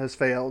assault has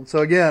failed. So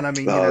again, I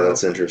mean,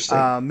 That's interesting.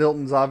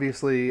 Milton's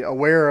obviously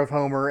aware of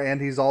Homer,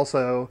 and he's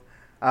also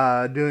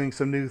doing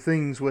some new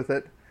things with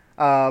it.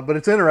 But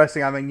it's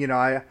interesting. I mean,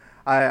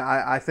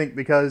 I think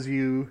because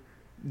you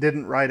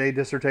didn't write a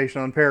dissertation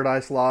on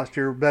Paradise Lost,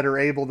 you're better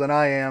able than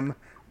I am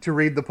to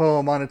read the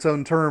poem on its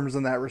own terms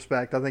in that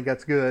respect. I think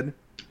that's good.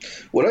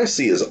 What I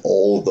see is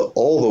all the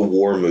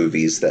war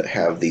movies that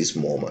have these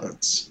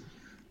moments,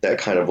 that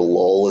kind of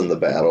lull in the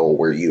battle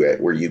where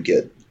you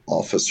get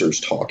officers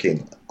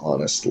talking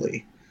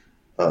honestly.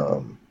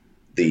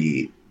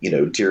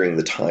 During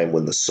the time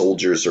when the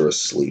soldiers are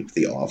asleep,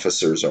 the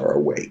officers are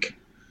awake,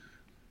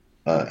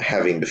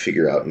 having to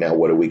figure out, now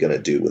what are we going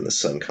to do when the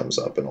sun comes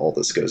up and all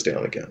this goes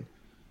down again.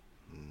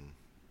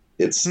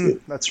 That's good.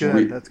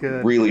 That's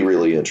good. Really,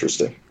 really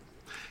interesting.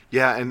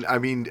 Yeah, and I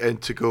mean,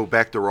 and to go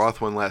back to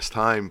Roth one last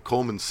time,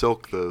 Coleman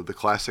Silk, the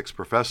classics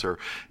professor,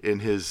 in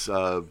his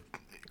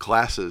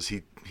classes,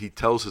 he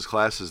tells his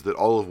classes that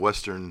all of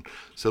Western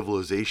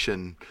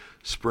civilization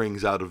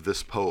springs out of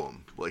this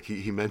poem. Like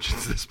he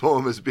mentions this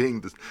poem as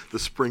being the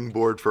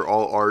springboard for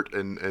all art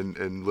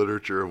and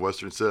literature of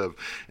Western Civ,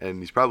 and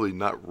he's probably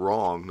not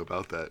wrong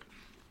about that.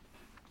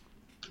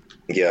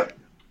 Yeah,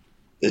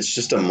 it's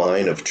just a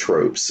mine of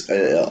tropes.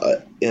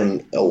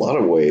 In a lot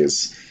of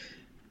ways,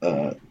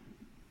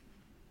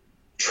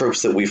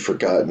 tropes that we've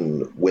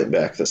forgotten went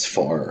back this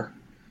far.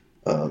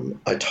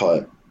 I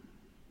taught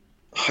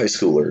high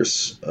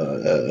schoolers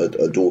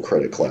a dual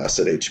credit class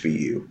at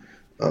HBU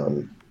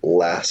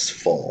last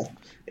fall,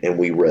 and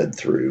we read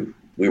through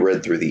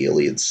the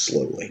Iliad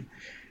slowly,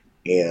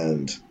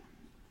 and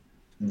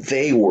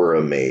they were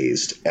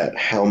amazed at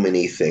how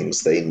many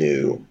things they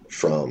knew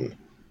from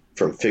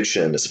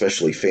fiction,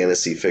 especially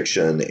fantasy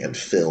fiction and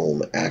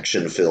film,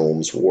 action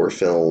films, war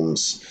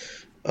films.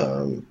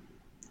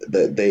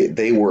 That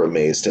they were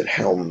amazed at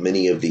how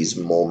many of these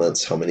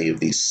moments, how many of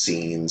these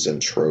scenes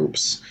and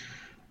tropes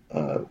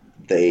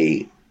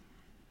they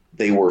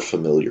were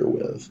familiar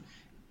with,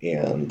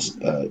 and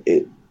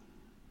it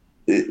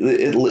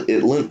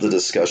lent the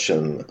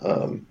discussion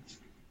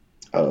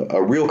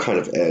a real kind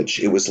of edge.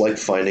 It was like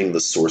finding the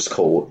source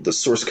code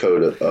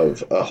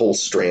of a whole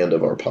strand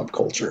of our pop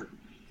culture.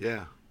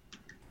 Yeah.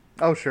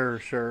 Oh,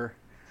 sure.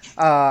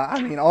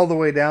 I mean, all the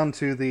way down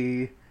to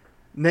the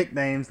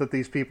nicknames that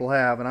these people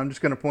have, and I'm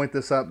just going to point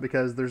this up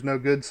because there's no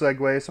good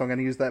segue, so I'm going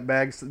to use that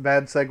bad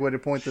segue to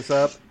point this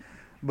up.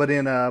 But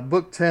in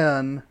Book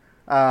 10,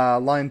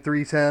 line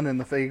 310 in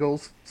the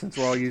Fagles, since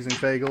we're all using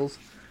Fagles,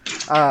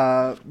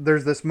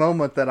 there's this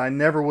moment that I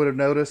never would have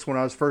noticed when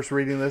I was first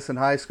reading this in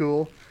high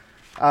school.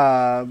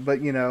 But,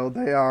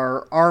 they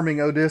are arming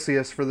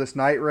Odysseus for this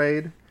night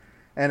raid,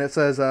 and it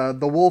says,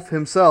 the wolf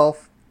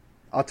himself,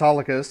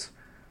 Autolycus,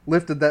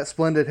 lifted that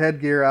splendid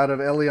headgear out of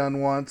Ilion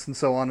once, and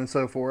so on and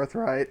so forth,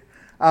 right?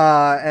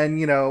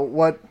 And,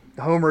 what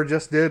Homer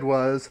just did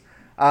was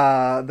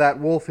that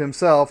wolf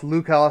himself,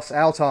 Lukos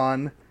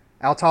Auton,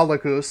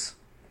 Autolycus.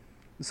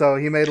 So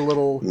he made a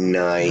little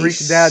Greek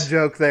dad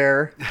joke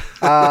there.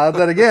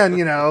 That again,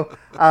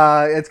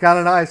 it's kind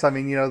of nice. I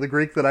mean, the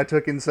Greek that I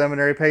took in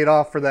seminary paid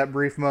off for that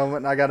brief moment,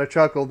 and I got a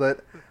chuckle that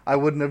I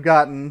wouldn't have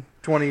gotten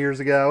 20 years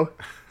ago.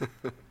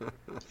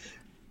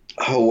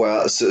 Oh,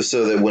 wow.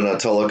 So that when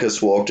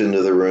Autolycus walked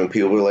into the room,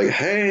 people were like,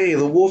 hey,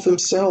 the wolf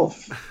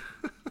himself.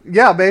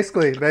 Yeah,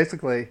 basically.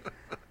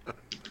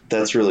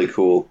 That's really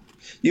cool.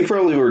 You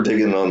probably were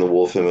digging on the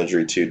wolf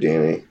imagery too,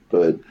 Danny,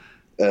 but...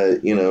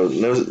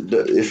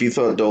 if you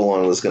thought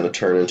Dolon was going to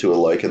turn into a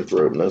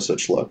lycanthrope, no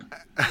such luck.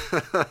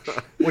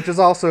 Which is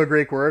also a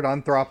Greek word,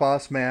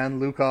 anthropos,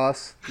 man,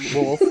 lukos,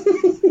 wolf.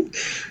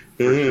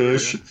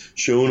 sure.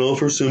 Showing off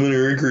her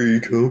seminary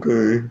Greek.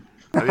 Okay.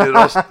 I mean,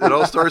 it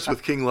all starts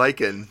with King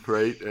Lycan,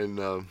 right? And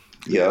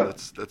yeah,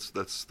 that's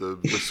the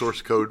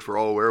source code for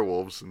all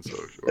werewolves, and so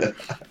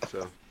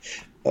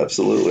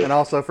absolutely. And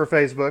also for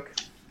Facebook.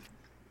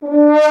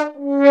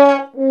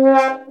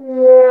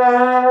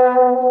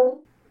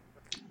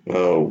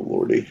 Oh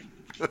lordy.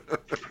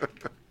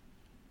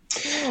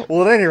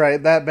 Well, at any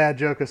rate, that bad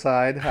joke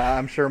aside,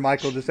 I'm sure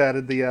Michael just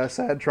added the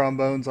sad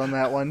trombones on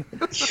that one.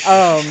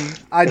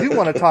 I do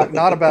want to talk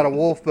not about a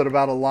wolf, but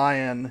about a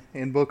lion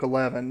in Book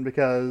 11,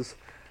 because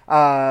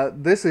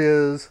this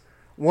is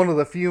one of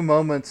the few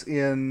moments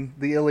in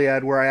the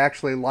Iliad where I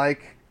actually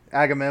like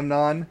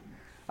Agamemnon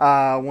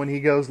when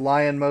he goes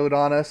lion mode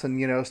on us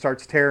and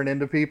starts tearing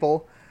into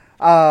people.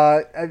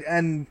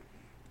 And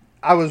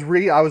I was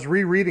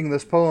rereading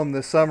this poem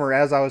this summer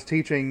as I was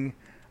teaching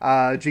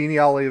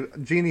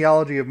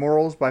Genealogy of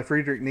Morals by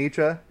Friedrich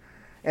Nietzsche,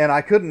 and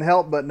I couldn't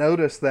help but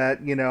notice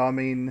that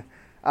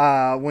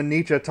when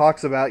Nietzsche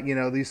talks about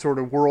these sort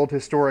of world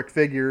historic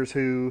figures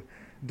who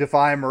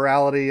defy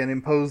morality and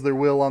impose their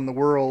will on the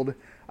world,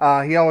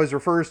 he always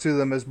refers to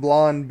them as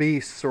blonde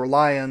beasts or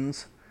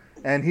lions.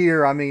 And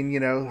here,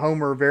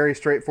 Homer very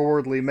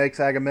straightforwardly makes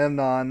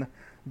Agamemnon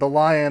the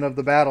lion of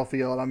the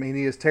battlefield. I mean,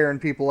 he is tearing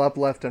people up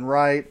left and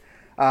right.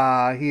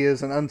 He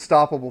is an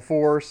unstoppable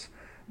force.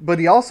 But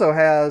he also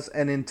has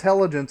an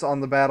intelligence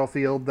on the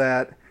battlefield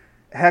that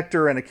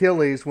Hector and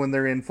Achilles, when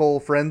they're in full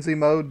frenzy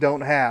mode,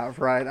 don't have,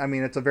 right? I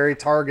mean, it's a very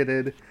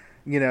targeted,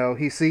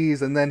 he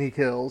sees and then he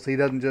kills. He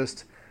doesn't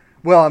just,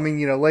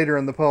 later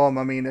in the poem,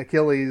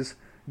 Achilles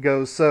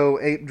goes so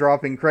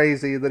ape-dropping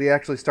crazy that he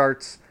actually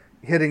starts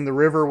hitting the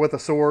river with a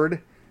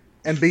sword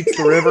and beats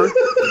the river.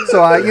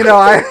 So,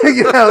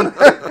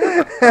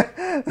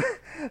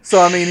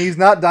 he's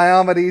not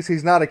Diomedes,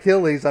 he's not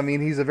Achilles.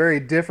 He's a very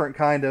different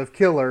kind of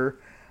killer.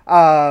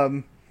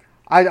 I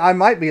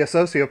might be a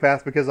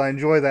sociopath because I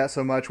enjoy that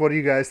so much. What do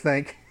you guys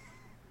think?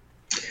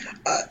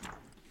 I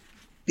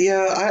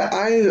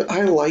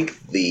like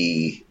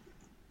the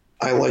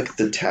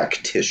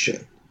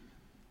tactician.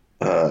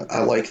 I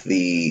like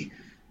the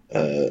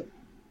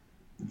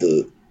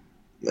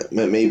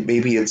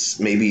maybe it's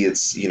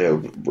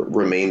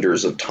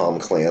remainders of Tom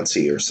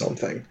Clancy or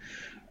something.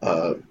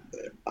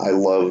 I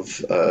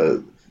love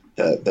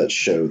that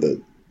show that.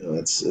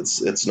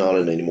 It's not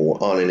on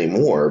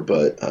anymore,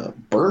 but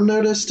Burn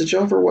Notice. Did you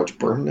ever watch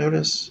Burn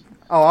Notice?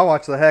 Oh, I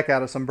watched the heck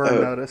out of some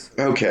Burn Notice.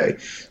 Okay,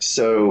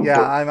 so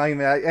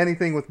yeah,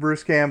 anything with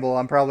Bruce Campbell,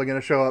 I'm probably going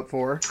to show up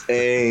for.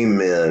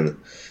 Amen.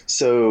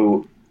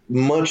 So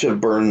much of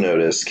Burn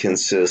Notice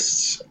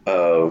consists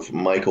of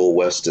Michael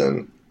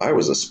Weston. I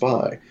was a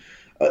spy,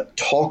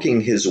 talking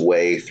his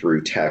way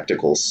through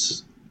tactical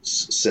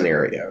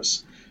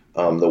scenarios,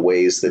 the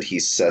ways that he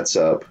sets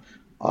up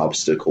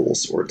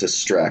obstacles or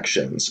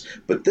distractions,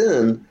 but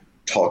then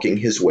talking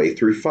his way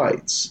through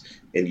fights.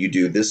 And you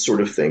do this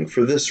sort of thing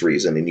for this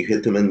reason, and you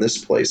hit them in this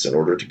place in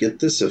order to get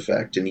this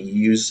effect, and you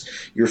use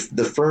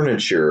the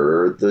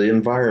furniture or the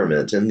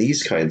environment in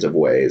these kinds of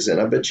ways.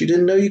 And I bet you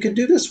didn't know you could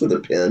do this with a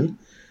pen,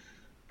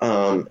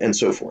 and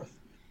so forth.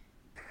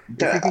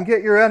 If you can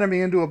get your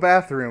enemy into a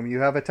bathroom, you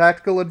have a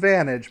tactical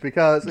advantage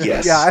because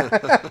yes.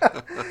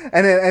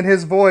 and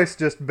his voice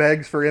just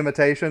begs for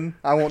imitation.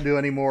 I won't do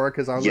any more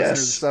because our listeners have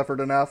suffered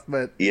enough.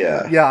 But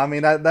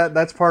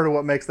that's part of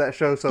what makes that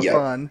show so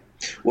fun.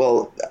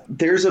 Well,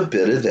 there's a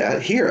bit of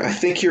that here. I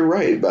think you're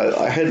right, but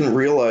I hadn't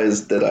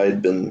realized that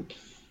I'd been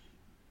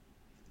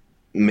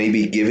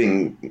maybe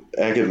giving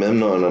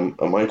Agamemnon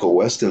a Michael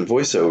Weston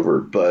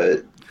voiceover,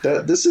 but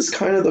this is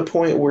kind of the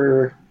point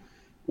where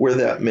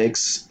that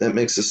makes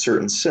a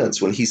certain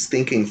sense when he's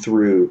thinking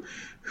through,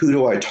 who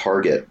do I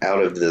target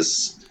out of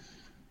this,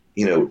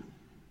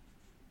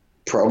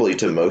 probably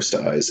to most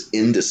eyes,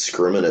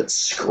 indiscriminate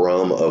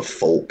scrum of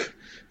folk.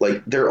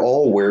 Like, they're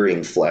all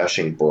wearing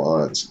flashing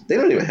bronze. They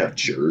don't even have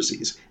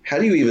jerseys. How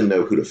do you even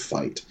know who to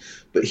fight?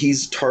 But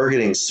he's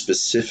targeting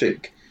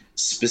specific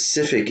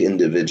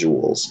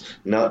individuals,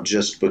 not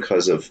just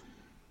because of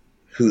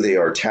who they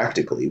are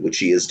tactically, which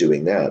he is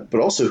doing that,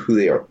 but also who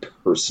they are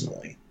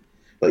personally.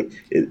 Like,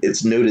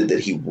 it's noted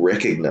that he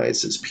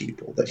recognizes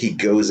people, that he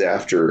goes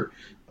after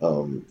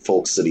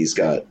folks that he's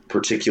got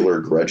particular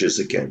grudges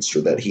against,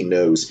 or that he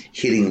knows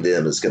hitting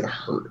them is going to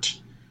hurt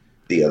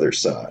the other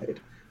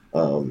side.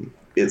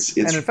 It's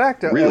and in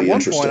fact, really at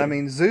one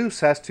point, Zeus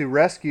has to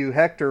rescue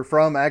Hector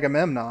from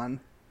Agamemnon.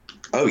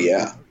 Oh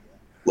yeah,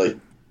 like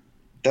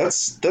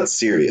that's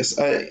serious.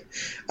 I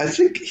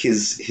think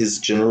his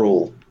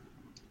general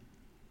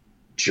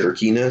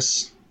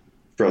jerkiness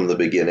from the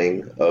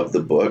beginning of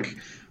the book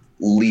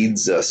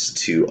leads us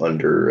to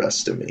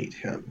underestimate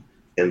him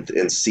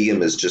and see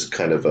him as just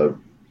kind of a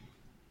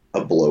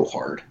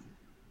blowhard.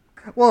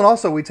 Well, and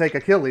also we take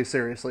Achilles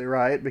seriously,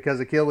 right? Because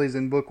Achilles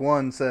in Book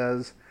 1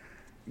 says,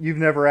 you've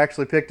never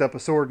actually picked up a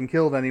sword and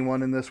killed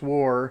anyone in this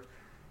war.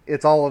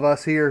 It's all of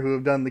us here who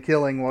have done the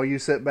killing while you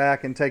sit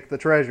back and take the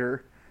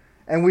treasure.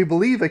 And we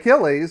believe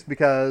Achilles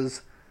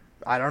because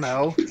I don't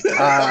know.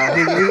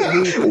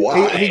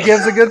 Why? He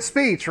gives a good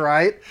speech,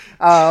 right?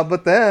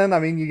 But then, I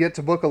mean, you get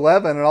to book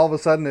 11, and all of a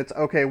sudden it's,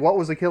 okay, what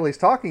was Achilles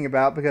talking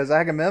about? Because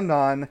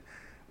Agamemnon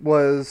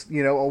was,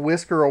 a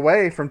whisker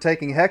away from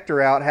taking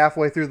Hector out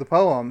halfway through the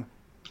poem.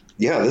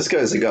 Yeah, this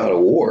guy's a god of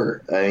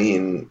war. I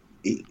mean,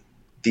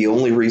 the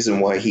only reason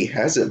why he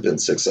hasn't been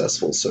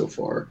successful so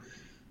far,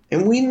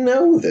 and we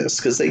know this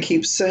because they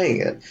keep saying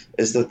it,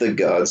 is that the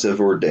gods have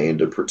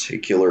ordained a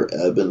particular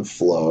ebb and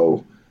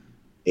flow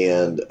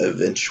and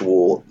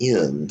eventual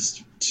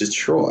end to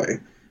Troy.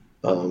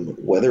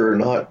 Whether or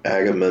not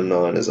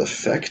Agamemnon is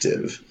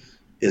effective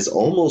is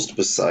almost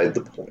beside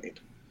the point.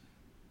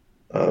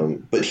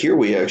 But here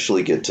we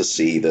actually get to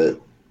see that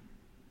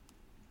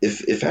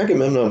if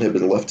Agamemnon had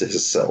been left to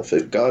himself,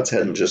 if gods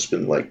hadn't just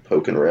been like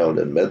poking around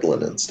and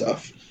meddling and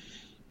stuff,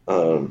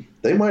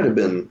 they might have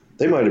been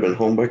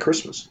home by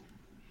Christmas.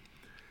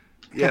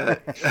 Yeah.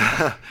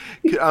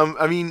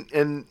 I mean,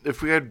 and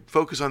if we had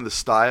focus on the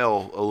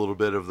style a little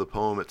bit of the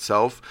poem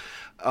itself,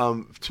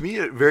 to me,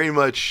 it very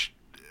much,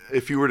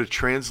 if you were to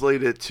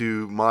translate it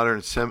to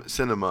modern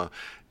cinema,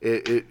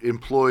 it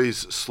employs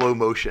slow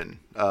motion,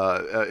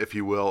 if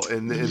you will,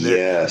 and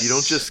yes. You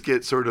don't just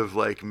get sort of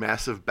like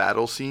massive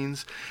battle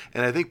scenes.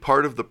 And I think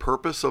part of the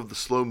purpose of the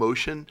slow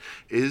motion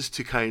is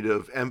to kind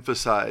of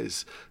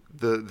emphasize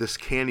this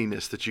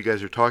canniness that you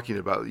guys are talking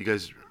about. You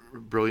guys,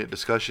 brilliant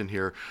discussion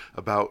here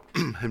about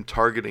him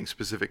targeting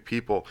specific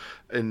people.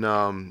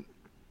 In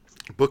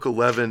book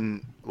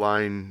 11,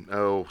 line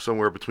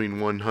somewhere between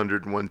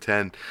 100 and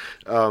 110,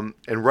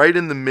 and right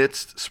in the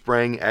midst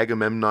sprang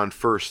Agamemnon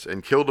first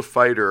and killed a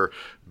fighter,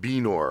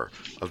 Benor,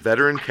 a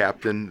veteran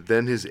captain,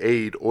 then his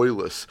aide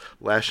Oilus,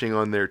 lashing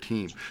on their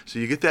team. So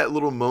you get that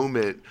little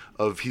moment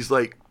of, he's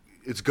like,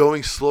 it's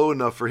going slow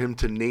enough for him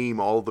to name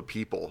all the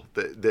people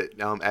that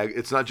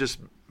it's not just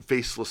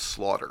faceless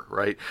slaughter,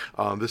 right?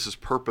 This is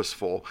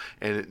purposeful,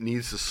 and it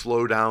needs to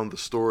slow down the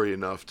story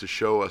enough to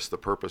show us the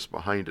purpose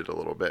behind it a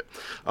little bit.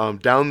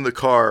 Down the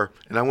car,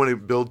 and I want to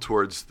build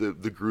towards the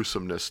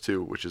gruesomeness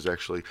too, which is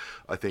actually,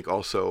 I think,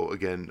 also,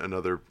 again,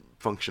 another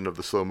function of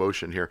the slow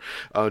motion here.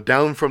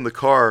 Down from the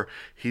car,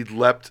 he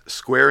leapt,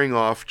 squaring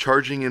off,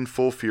 charging in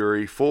full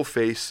fury, full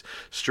face,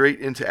 straight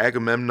into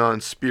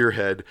Agamemnon's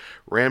spearhead,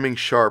 ramming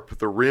sharp.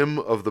 The rim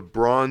of the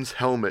bronze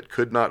helmet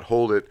could not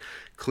hold it.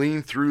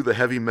 Clean through the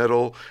heavy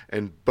metal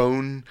and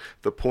bone,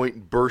 the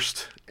point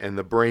burst, and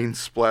the brain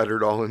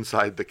splattered all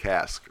inside the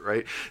cask,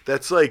 right?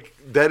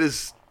 That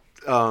is,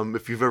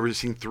 if you've ever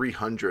seen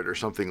 300 or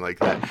something like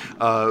that,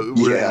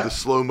 where the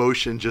slow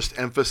motion just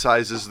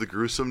emphasizes the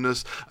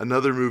gruesomeness.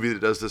 Another movie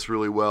that does this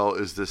really well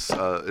is the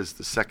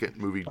second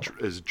movie,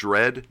 is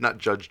Dredd, not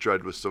Judge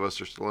Dredd with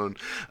Sylvester Stallone.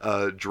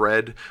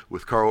 Dredd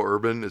with Carl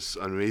Urban is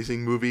an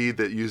amazing movie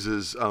that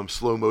uses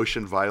slow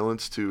motion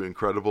violence to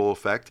incredible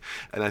effect,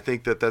 and I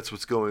think that that's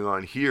what's going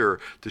on here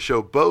to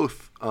show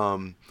both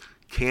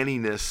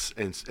canniness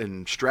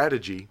and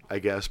strategy, I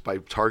guess, by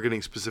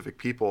targeting specific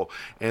people,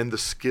 and the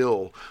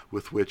skill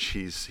with which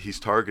he's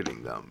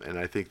targeting them. And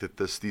I think that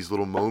these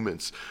little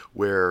moments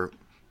where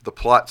the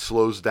plot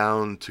slows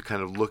down to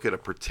kind of look at a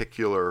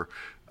particular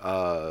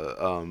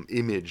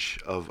image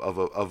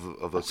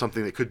of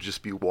something that could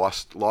just be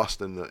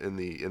lost in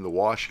the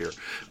wash here,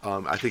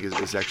 I think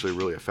is actually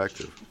really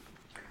effective.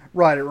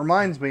 Right. It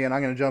reminds me, and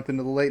I'm going to jump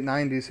into the late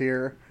 90s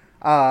here,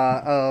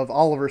 of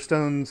Oliver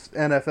Stone's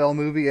NFL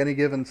movie, Any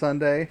Given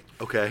Sunday.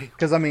 Okay.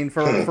 Because, I mean,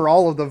 for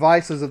all of the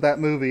vices of that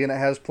movie, and it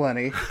has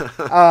plenty,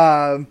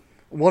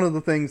 one of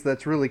the things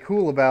that's really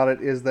cool about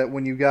it is that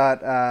when you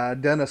got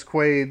Dennis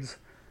Quaid's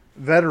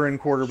veteran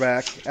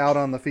quarterback out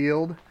on the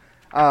field,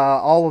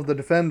 all of the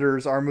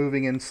defenders are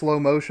moving in slow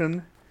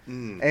motion,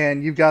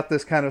 and you've got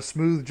this kind of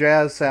smooth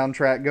jazz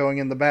soundtrack going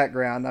in the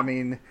background. I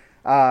mean,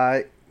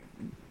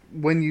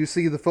 when you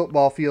see the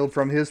football field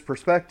from his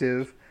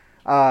perspective,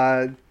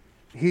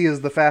 he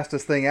is the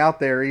fastest thing out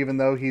there, even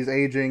though he's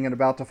aging and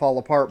about to fall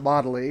apart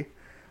bodily.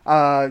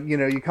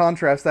 You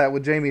contrast that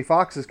with Jamie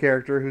Foxx's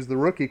character, who's the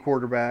rookie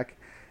quarterback.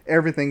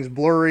 Everything's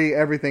blurry,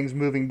 everything's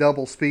moving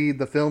double speed,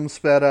 the film's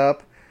sped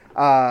up.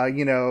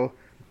 You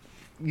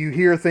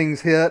hear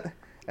things hit,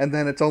 and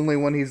then it's only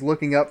when he's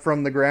looking up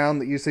from the ground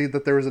that you see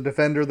that there was a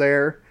defender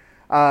there.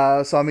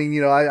 So, I mean,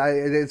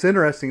 it's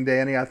interesting,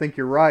 Danny. I think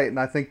you're right, and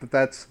I think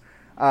that's...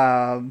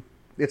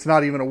 it's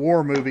not even a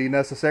war movie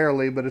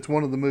necessarily, but it's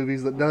one of the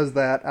movies that does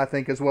that, I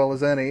think, as well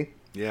as any.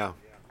 Yeah.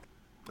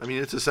 I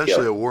mean, it's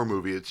essentially a war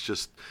movie. It's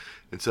just,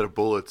 instead of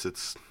bullets,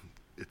 it's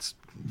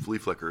flea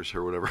flickers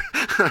or whatever.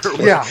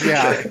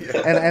 Yeah.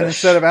 And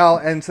instead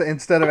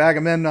of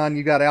Agamemnon,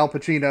 you got Al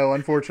Pacino,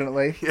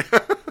 unfortunately. Yeah.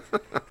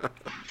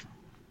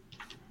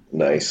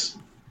 Nice.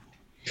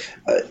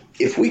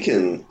 If we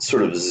can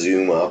sort of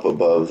zoom up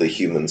above the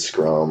human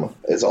scrum,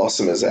 as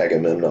awesome as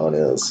Agamemnon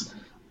is,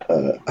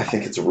 I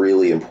think it's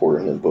really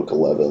important in Book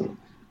 11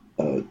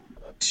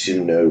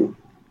 to note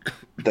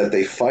that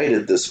they fight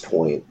at this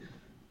point.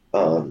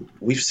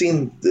 We've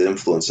seen the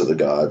influence of the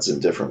gods in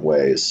different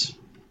ways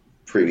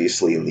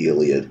previously in the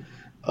Iliad,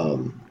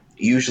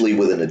 usually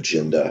with an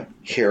agenda.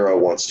 Hera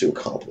wants to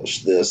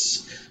accomplish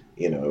this.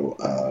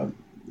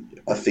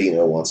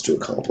 Athena wants to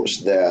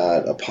accomplish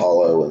that.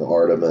 Apollo and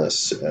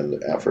Artemis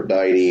and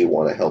Aphrodite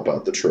want to help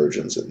out the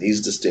Trojans in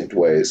these distinct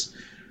ways.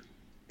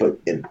 But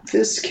in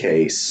this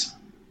case,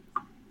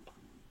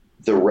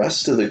 the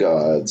rest of the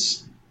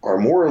gods are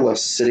more or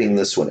less sitting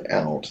this one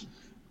out,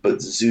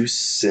 but Zeus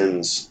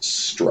sends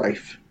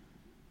Strife.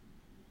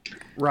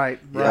 Right.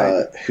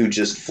 Who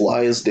just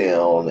flies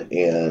down,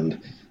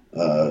 and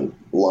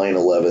line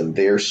 11,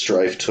 there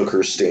Strife took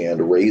her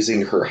stand,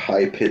 raising her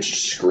high-pitched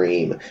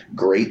scream,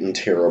 great and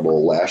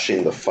terrible,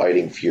 lashing the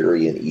fighting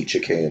fury in each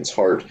Achaean's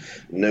heart.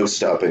 No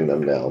stopping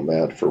them now,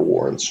 mad for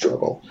war and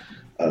struggle.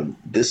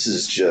 This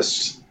is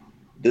just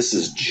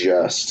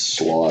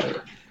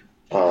slaughter.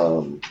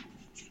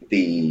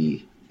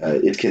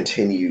 It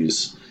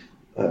continues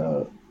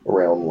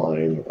around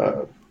line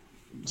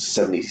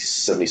 70,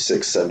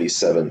 76,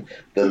 77,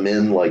 the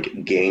men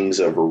like gangs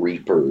of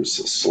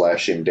reapers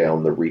slashing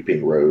down the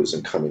reaping rows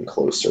and coming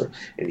closer.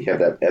 And you have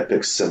that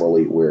epic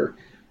simile where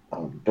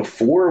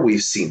before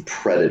we've seen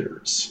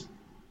predators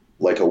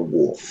like a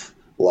wolf,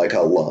 like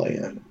a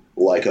lion,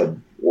 like a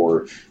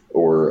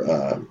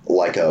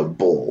like a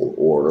bull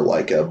or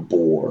like a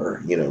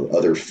boar,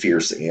 other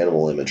fierce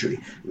animal imagery.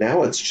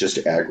 Now it's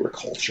just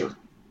agriculture.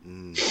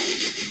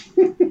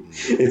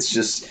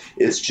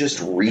 It's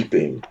just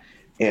reaping.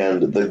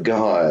 And the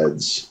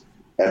gods,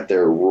 at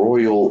their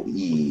royal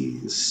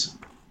ease,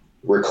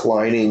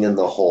 reclining in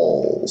the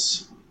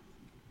halls,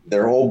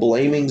 they're all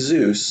blaming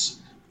Zeus,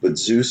 but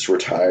Zeus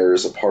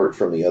retires apart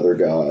from the other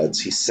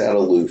gods. He sat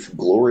aloof,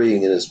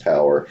 glorying in his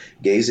power,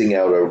 gazing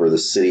out over the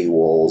city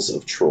walls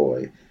of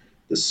Troy,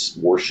 the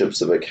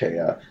warships of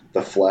Achaea,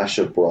 the flash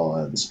of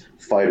bronze,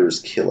 fighters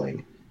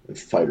killing, and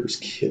fighters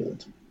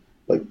killed.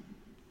 Like,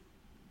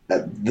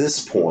 at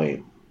this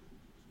point,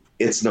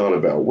 it's not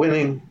about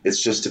winning,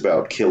 it's just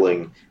about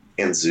killing,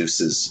 and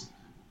Zeus is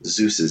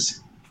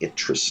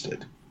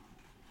interested.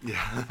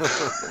 Yeah.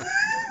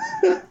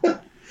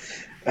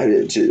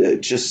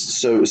 Just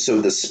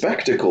so the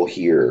spectacle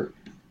here,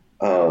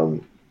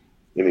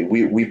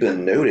 we've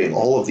been noting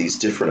all of these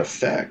different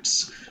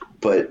effects,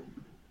 but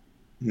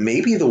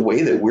maybe the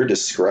way that we're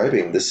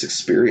describing this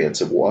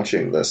experience of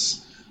watching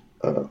this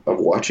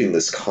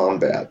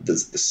combat, the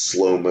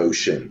slow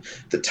motion,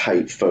 the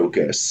tight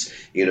focus,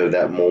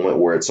 that moment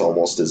where it's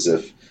almost as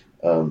if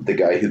the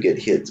guy who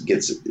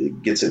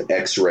gets an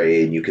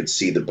X-ray and you can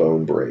see the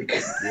bone break.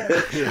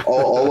 Yeah.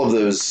 all of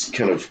those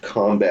kind of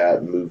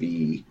combat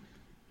movie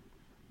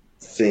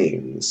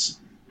things.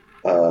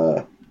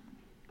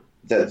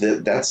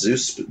 That's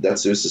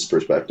Zeus's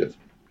perspective.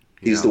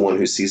 He's the one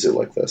who sees it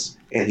like this,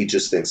 and he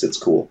just thinks it's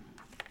cool.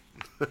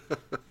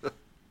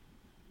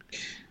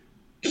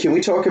 Can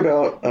we talk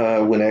about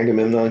when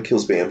Agamemnon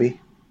kills Bambi?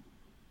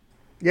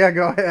 Yeah,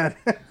 go ahead.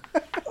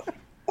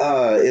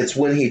 It's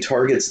when he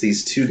targets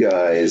these two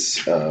guys.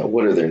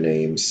 What are their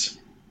names?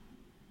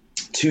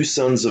 Two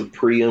sons of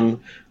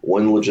Priam,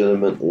 one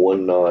legitimate,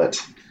 one not,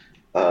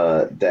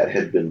 that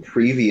had been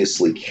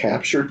previously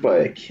captured by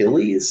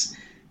Achilles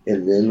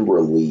and then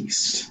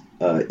released.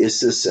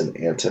 Issus and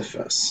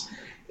Antiphus.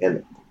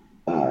 And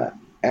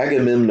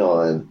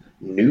Agamemnon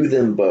knew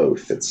them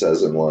both, it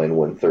says in line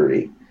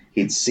 130.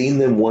 He'd seen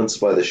them once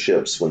by the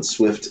ships when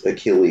swift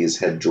Achilles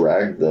had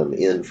dragged them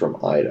in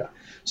from Ida.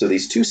 So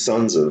these two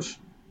sons of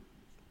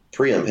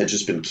Priam had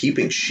just been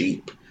keeping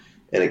sheep,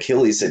 and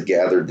Achilles had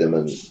gathered them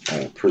in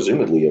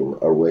presumably a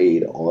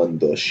raid on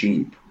the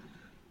sheep.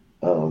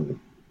 And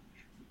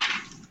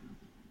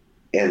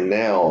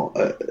now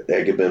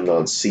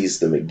Agamemnon sees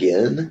them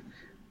again,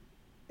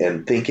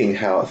 and think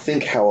how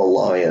a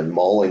lion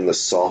mauling the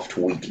soft,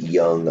 weak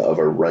young of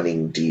a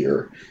running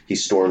deer. He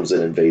storms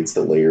and invades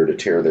the lair to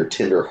tear their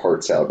tender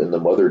hearts out, and the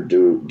mother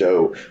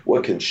doe,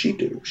 what can she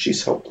do?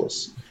 She's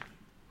helpless.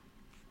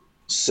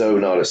 So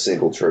not a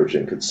single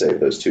Trojan could save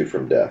those two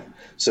from death.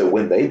 So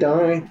when they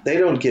die, they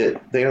don't get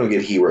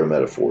hero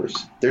metaphors.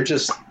 They're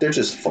just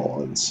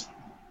fawns.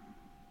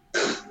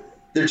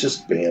 They're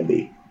just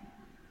Bambi.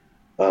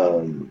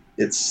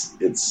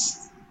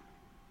 It's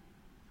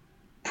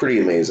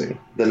pretty amazing.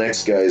 The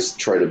next guys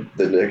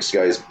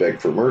beg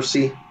for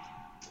mercy.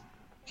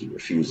 He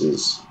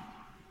refuses.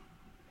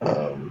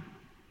 And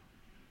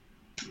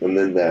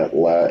then that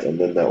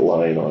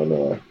line on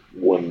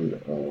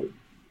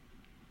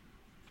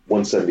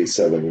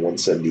 177,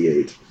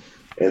 178.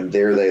 And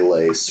there they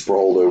lay,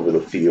 sprawled over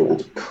the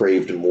field,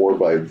 craved more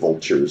by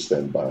vultures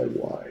than by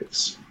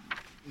wives.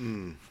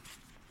 Mm.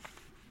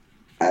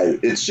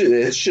 It's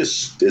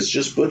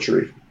just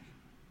butchery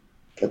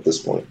at this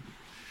point.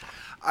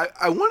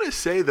 I want to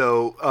say,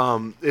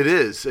 though,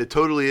 it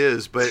totally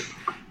is, but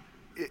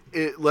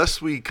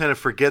lest we kind of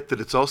forget that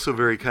it's also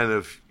very kind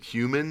of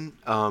human.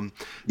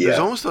 There's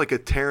almost like a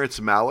Terrence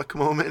Malick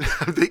moment.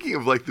 I'm thinking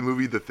of like the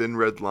movie The Thin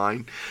Red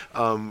Line,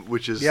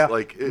 which is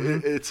like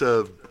it's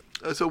a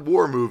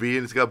war movie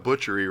and it's got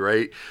butchery,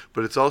 right?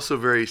 But it's also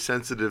very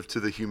sensitive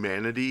to the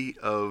humanity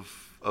of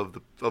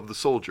the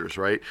soldiers,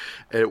 right?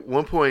 At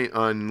one point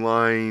on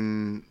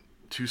line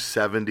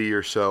 270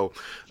 or so,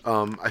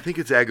 I think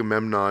it's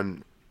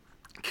Agamemnon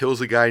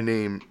kills a guy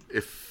named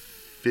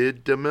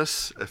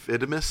Ephidamus,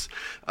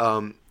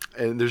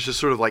 and there's just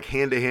sort of like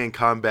hand-to-hand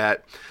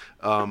combat.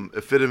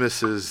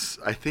 Ephidamus is,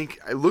 I think,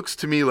 it looks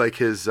to me like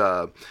his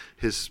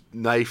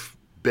knife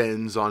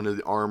bends onto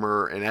the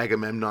armor, and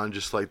Agamemnon,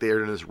 just like they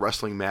are in this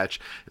wrestling match,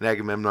 and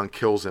Agamemnon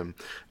kills him.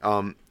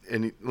 And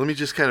let me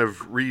just kind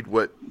of read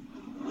what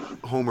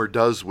Homer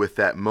does with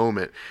that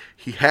moment.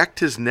 He hacked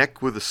his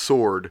neck with a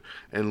sword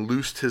and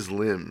loosed his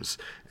limbs,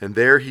 and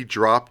there he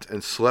dropped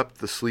and slept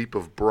the sleep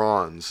of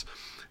bronze.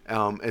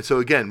 And so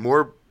again,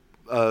 more,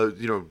 a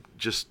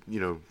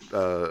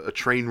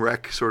train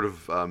wreck sort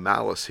of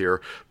malice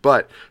here.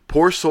 But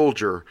poor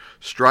soldier,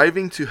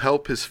 striving to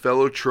help his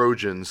fellow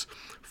Trojans,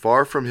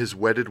 far from his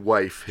wedded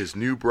wife, his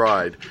new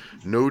bride,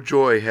 no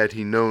joy had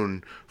he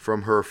known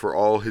from her for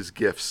all his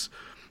gifts.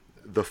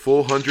 The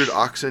full 100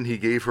 oxen he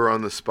gave her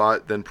on the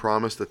spot, then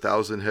promised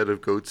 1,000 head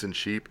of goats and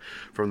sheep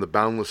from the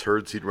boundless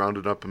herds he'd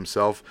rounded up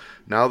himself.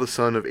 Now the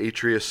son of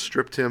Atreus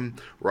stripped him,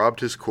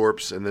 robbed his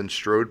corpse, and then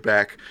strode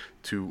back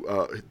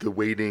to the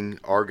waiting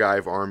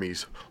Argive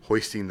armies,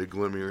 hoisting the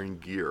glimmering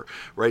gear.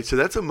 Right, so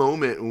that's a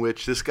moment in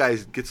which this guy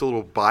gets a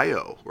little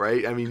bio.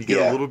 Right, I mean, you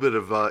get a little bit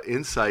of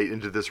insight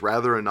into this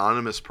rather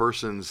anonymous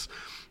person's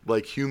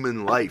like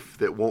human life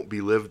that won't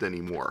be lived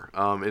anymore,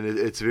 and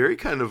it's very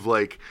kind of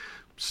like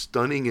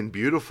stunning and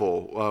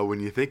beautiful when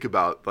you think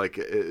about, like,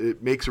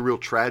 it makes a real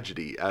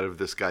tragedy out of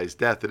this guy's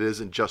death. It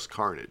isn't just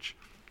carnage.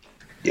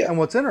 Yeah. And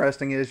what's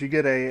interesting is you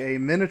get a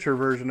miniature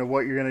version of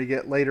what you're going to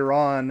get later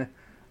on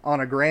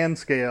a grand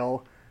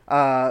scale.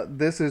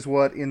 This is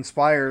what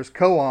inspires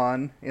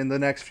Koan in the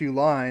next few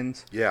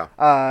lines. Yeah.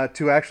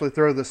 To actually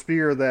throw the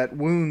spear that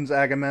wounds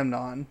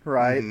Agamemnon,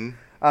 right?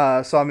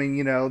 Mm-hmm. So I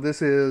mean,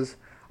 this is,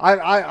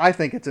 I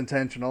think it's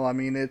intentional. I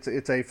mean,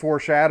 it's a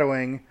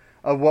foreshadowing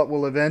of what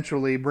will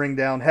eventually bring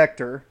down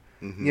Hector.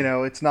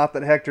 Mm-hmm. It's not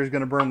that Hector's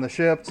going to burn the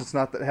ships. It's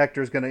not that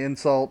Hector's going to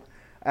insult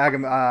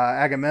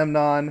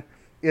Agamemnon.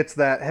 It's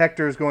that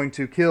Hector's going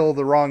to kill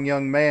the wrong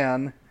young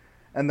man,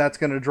 and that's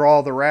going to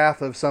draw the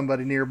wrath of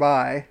somebody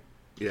nearby.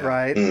 Yeah.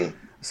 Right? Mm.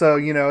 So,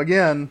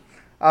 again,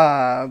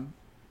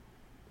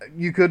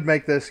 you could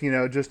make this,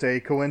 just a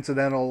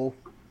coincidental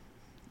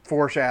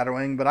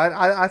foreshadowing, but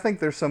I think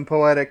there's some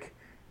poetic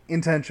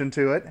intention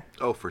to it.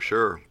 Oh, for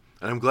sure.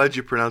 And I'm glad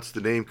you pronounced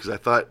the name, because I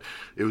thought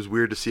it was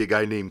weird to see a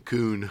guy named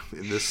Coon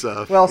in this.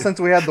 Well, since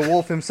we had the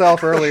wolf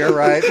himself earlier,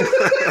 right?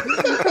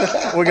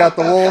 We got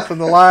the wolf and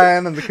the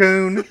lion and the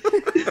coon.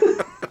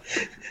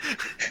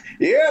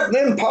 Yep,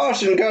 then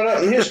Parson got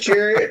up in his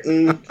chariot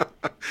and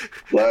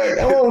like,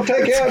 I'm going to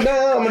take out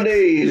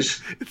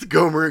Diomedes. It's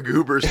Gomer and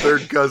Goober's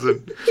third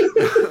cousin.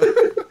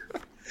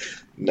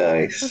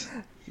 Nice.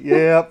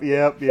 Yep.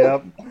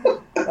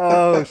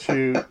 Oh,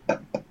 shoot.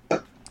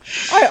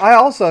 I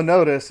also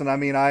noticed, and I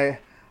mean, I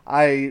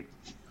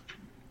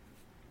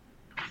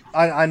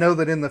know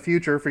that in the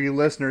future, for you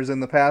listeners, in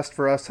the past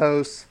for us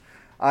hosts,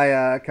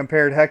 I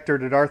compared Hector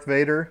to Darth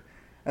Vader,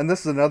 and this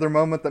is another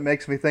moment that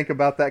makes me think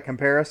about that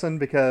comparison,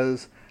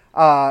 because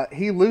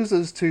he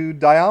loses to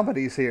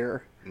Diomedes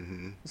here.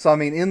 Mm-hmm. So I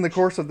mean, in the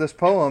course of this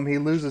poem, he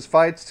loses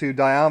fights to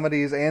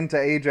Diomedes and to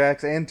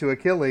Ajax and to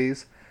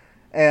Achilles,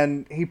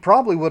 and he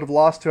probably would have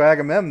lost to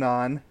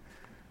Agamemnon.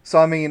 So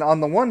I mean, on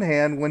the one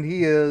hand, when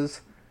he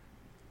is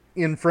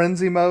in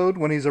frenzy mode,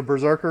 when he's a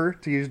berserker,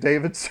 to use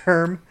David's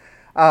term,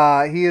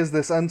 he is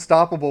this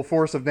unstoppable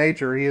force of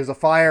nature. He is a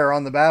fire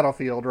on the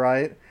battlefield,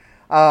 right?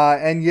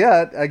 And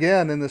yet,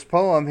 again, in this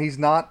poem, he's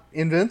not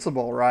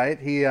invincible, right?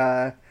 He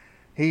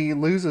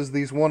loses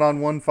these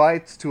one-on-one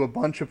fights to a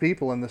bunch of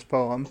people in this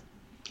poem.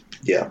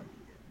 Yeah.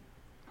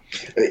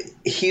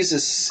 He's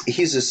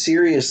a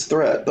serious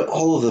threat, but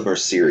all of them are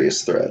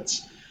serious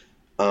threats.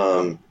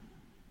 I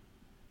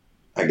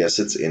guess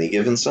it's Any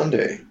Given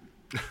Sunday.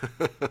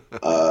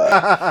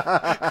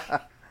 I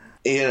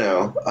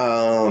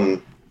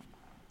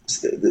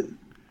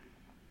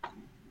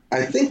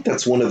think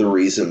that's one of the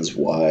reasons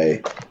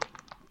why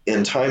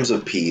in times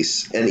of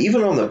peace, and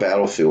even on the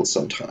battlefield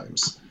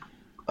sometimes,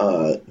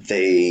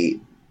 they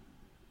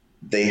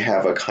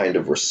have a kind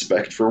of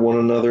respect for one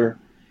another.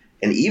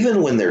 And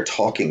even when they're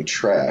talking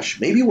trash,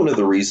 maybe one of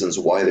the reasons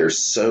why they're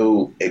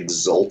so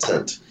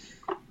exultant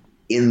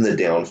in the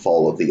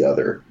downfall of the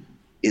other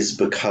is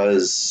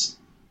because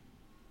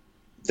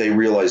they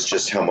realize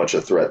just how much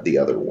a threat the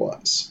other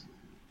was.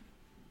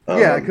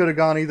 Yeah, it could have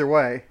gone either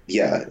way.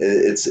 Yeah,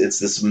 it's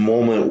this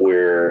moment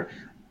where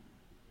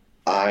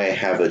I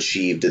have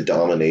achieved a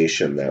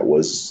domination that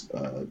was,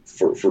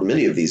 for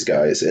many of these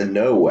guys, in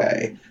no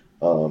way,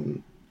 a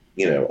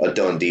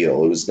done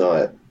deal. It was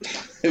not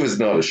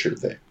a sure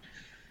thing.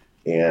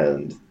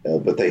 And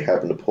but they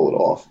happen to pull it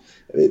off.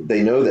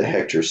 They know that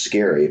Hector's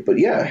scary, but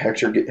yeah,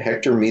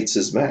 Hector meets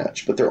his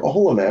match. But they're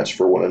all a match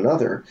for one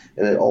another,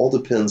 and it all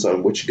depends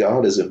on which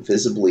god is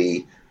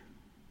invisibly,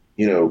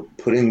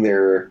 putting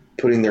their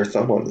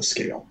thumb on the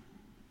scale.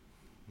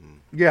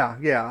 Yeah,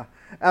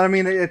 and I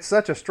mean, it's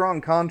such a strong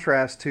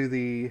contrast to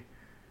the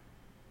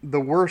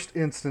worst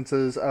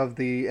instances of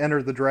the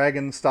Enter the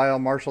Dragon style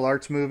martial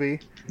arts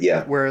movie.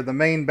 Yeah, where the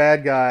main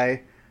bad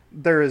guy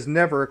there is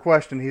never a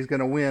question he's going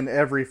to win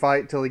every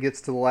fight till he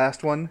gets to the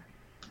last one.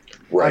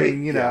 Right. I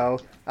mean,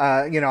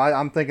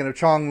 I'm thinking of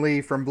Chong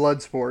Li from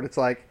Bloodsport. It's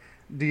like,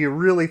 do you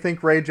really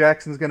think Ray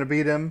Jackson's going to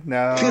beat him?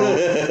 No.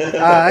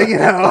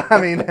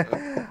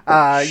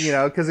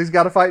 Because he's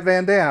got to fight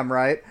Van Damme,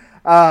 right?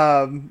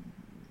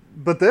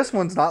 But this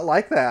one's not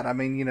like that. I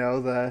mean,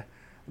 the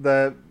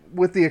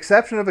with the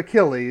exception of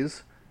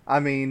Achilles, I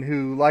mean,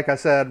 who, like I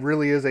said,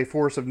 really is a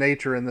force of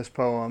nature in this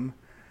poem.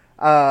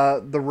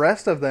 The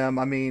rest of them,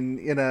 I mean,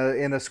 in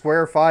a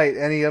square fight,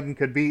 any of them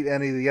could beat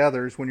any of the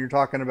others. When you're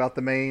talking about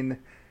the main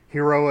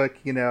heroic,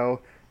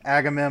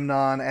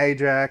 Agamemnon,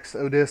 Ajax,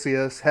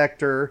 Odysseus,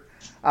 Hector,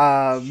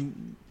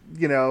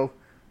 Aeneas.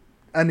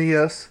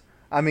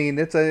 I mean,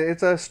 it's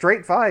a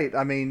straight fight.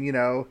 I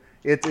mean,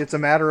 it's a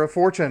matter of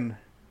fortune,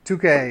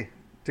 2K,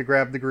 to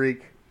grab the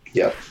Greek.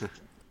 Yep.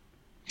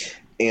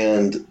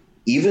 And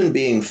even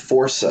being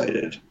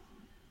foresighted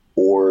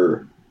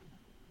or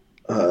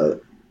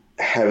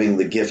having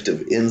the gift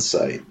of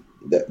insight,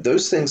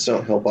 those things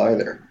don't help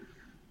either.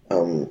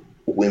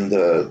 When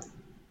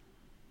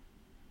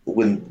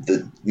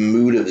the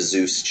mood of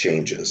Zeus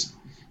changes,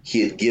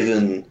 he had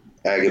given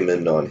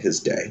Agamemnon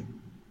his day,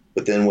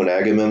 but then when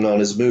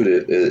Agamemnon is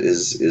wounded,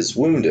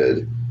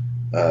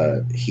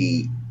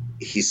 he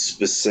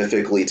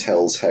specifically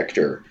tells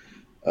Hector.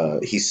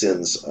 He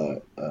sends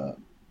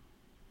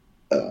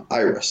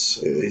Iris.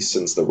 He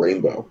sends the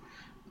rainbow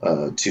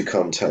to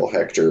come tell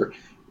Hector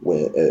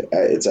when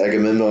it's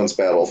Agamemnon's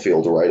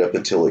battlefield right up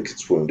until it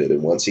gets wounded,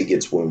 and once he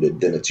gets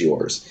wounded, then it's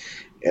yours.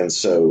 And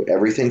so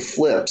everything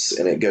flips,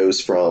 and it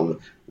goes from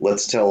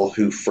let's tell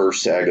who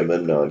first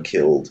Agamemnon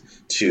killed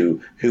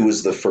to who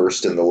was the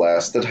first and the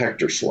last that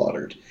Hector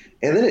slaughtered.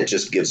 And then it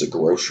just gives a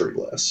grocery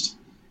list.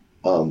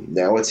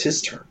 Now it's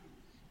his turn.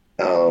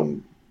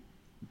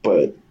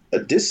 But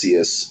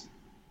Odysseus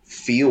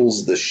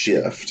feels the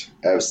shift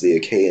as the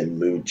Achaean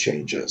mood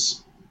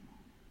changes.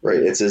 Right?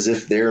 It's as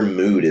if their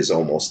mood is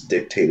almost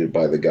dictated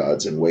by the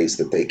gods in ways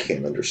that they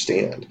can't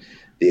understand.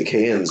 The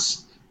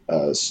Achaeans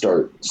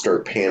start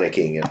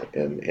panicking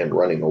and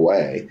running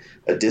away.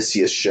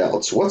 Odysseus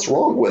shouts, "What's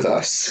wrong with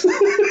us?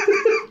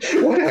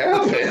 What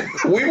happened?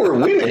 We were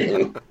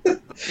winning."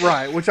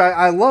 Right, which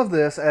I love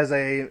this as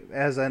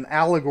an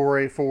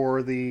allegory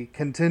for the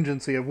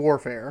contingency of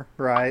warfare,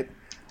 right?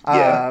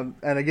 Yeah.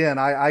 And again,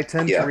 I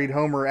tend to read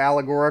Homer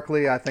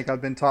allegorically. I think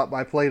I've been taught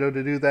by Plato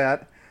to do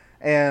that.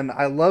 And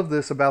I love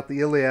this about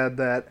the Iliad,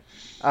 that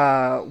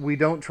we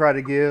don't try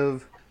to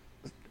give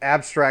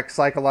abstract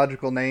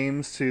psychological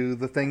names to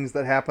the things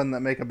that happen that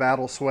make a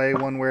battle sway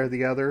one way or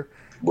the other.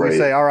 Right. We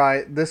say, all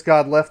right, this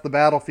god left the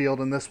battlefield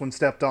and this one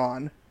stepped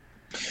on.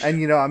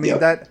 And,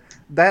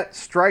 that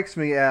strikes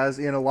me as,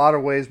 in a lot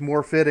of ways,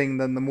 more fitting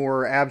than the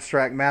more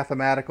abstract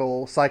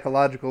mathematical,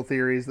 psychological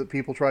theories that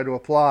people try to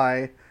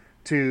apply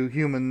to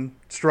human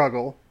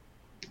struggle.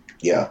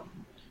 Yeah.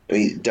 I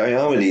mean,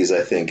 Diomedes,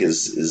 I think,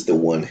 is the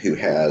one who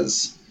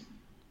has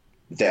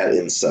that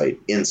insight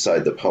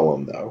inside the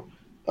poem, though.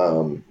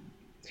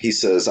 He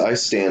says, I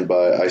stand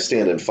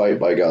and fight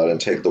by God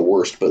and take the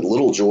worst, but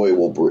little joy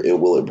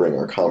will it bring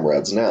our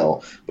comrades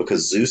now,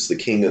 because Zeus, the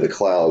king of the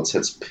clouds,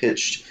 has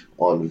pitched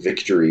on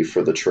victory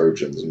for the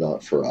Trojans,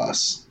 not for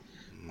us.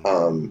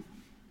 And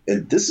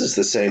this is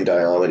the same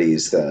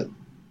Diomedes that,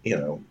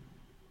 a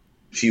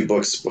few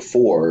books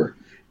before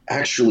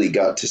actually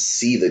got to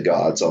see the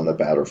gods on the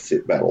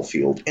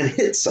battlefield and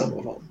hit some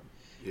of them.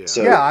 Yeah,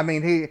 so I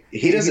mean,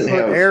 he doesn't put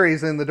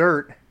Ares in the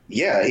dirt.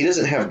 Yeah, he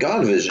doesn't have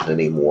God vision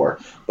anymore,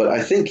 but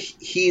I think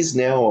he's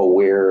now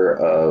aware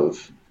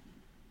of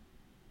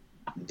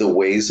the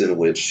ways in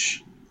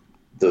which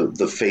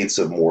the fates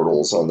of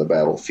mortals on the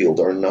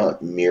battlefield are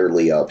not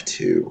merely up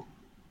to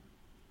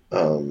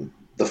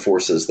the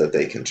forces that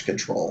they can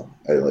control.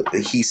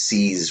 He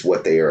sees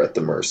what they are at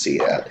the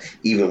mercy at,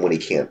 even when he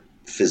can't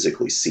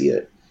physically see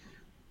it.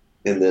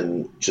 And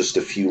then just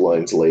a few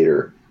lines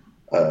later,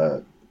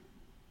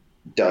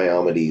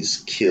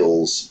 Diomedes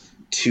kills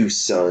 2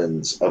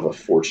 sons of a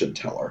fortune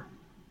teller.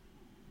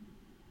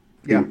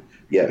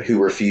 Who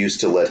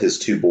refused to let his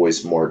 2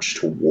 boys march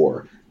to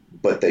war,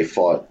 but they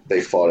fought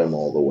him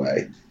all the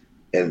way,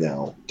 and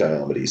now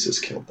Diomedes has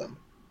killed them.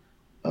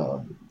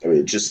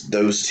 Just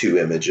those 2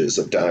 images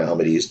of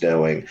Diomedes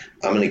knowing,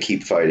 I'm going to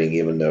keep fighting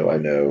even though I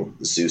know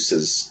Zeus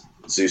has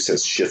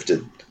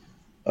shifted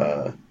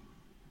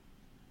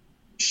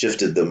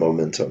the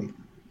momentum,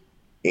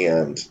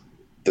 and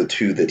the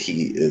two that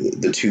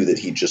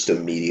he just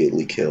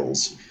immediately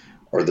kills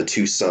are the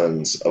 2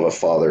 sons of a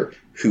father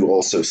who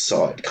also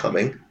saw it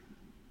coming,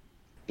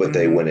 but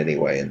they went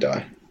anyway and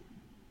die.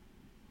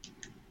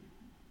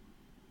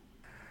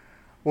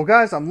 Well,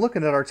 guys, I'm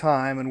looking at our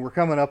time, and we're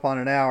coming up on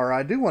an hour.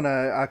 I do want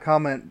to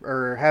comment,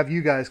 or have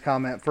you guys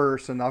comment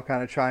first, and I'll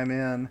kind of chime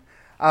in.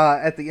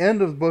 At the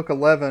end of book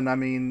 11, I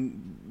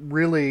mean,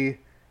 really,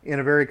 in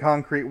a very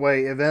concrete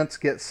way, events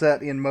get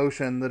set in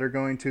motion that are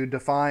going to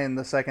define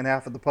the second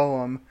half of the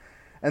poem.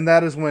 And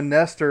that is when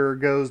Nestor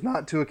goes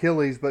not to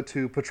Achilles, but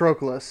to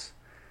Patroclus,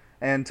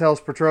 and tells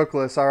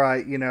Patroclus, all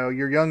right,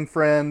 your young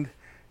friend,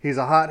 he's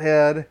a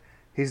hothead,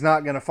 He's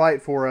not going to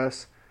fight for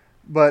us.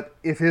 But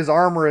if his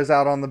armor is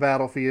out on the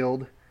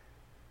battlefield,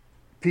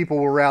 people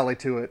will rally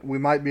to it. We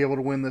might be able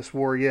to win this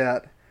war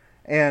yet.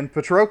 And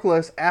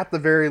Patroclus, at the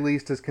very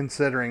least, is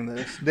considering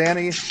this.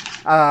 Danny,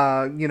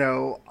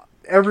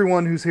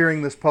 everyone who's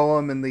hearing this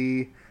poem in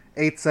the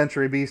 8th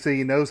century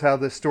BC knows how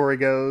this story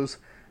goes,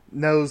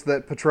 knows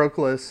that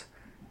Patroclus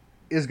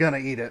is going to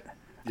eat it.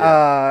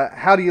 Yeah.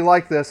 How do you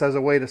like this as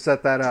a way to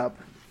set that up?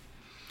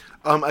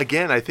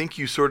 Again, I think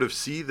you sort of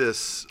see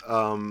this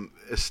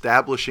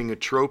establishing a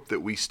trope that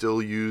we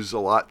still use a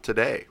lot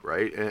today,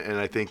 right? And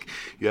I think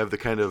you have the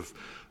kind of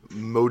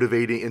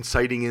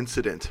inciting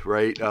incident,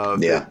 right?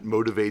 That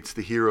motivates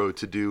the hero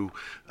to do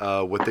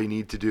what they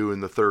need to do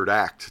in the third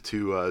act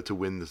to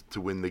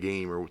win the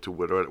game, or to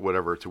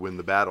whatever, to win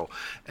the battle.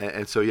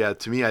 And so, yeah,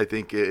 to me, I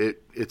think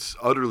it's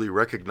utterly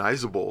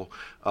recognizable,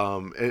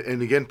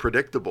 and again,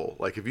 predictable.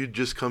 Like, if you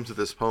just come to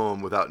this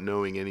poem without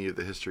knowing any of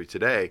the history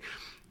today,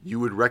 you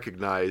would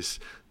recognize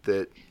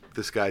that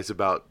this guy's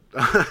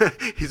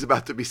he's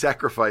about to be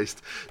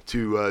sacrificed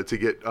to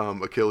get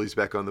Achilles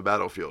back on the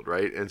battlefield,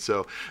 right? And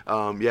so,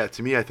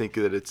 to me, I think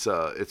that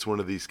it's one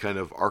of these kind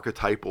of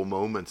archetypal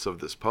moments of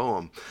this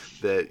poem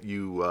that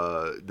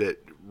that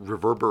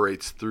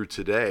reverberates through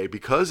today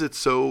because it's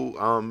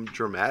so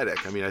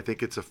dramatic. I mean, I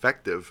think it's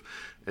effective.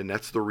 And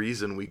that's the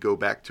reason we go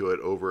back to it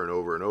over and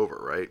over and over,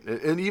 right?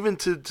 And even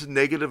to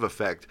negative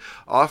effect.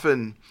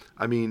 Often,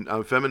 I mean,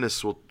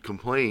 feminists will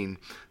complain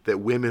that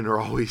women are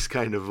always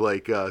kind of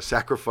like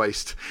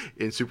sacrificed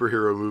in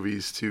superhero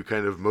movies to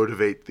kind of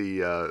motivate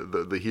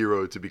the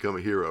hero to become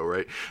a hero,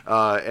 right?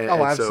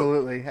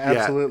 Absolutely,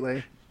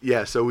 absolutely.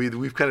 Yeah, so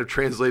we've kind of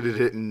translated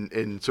it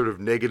in sort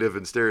of negative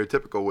and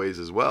stereotypical ways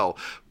as well,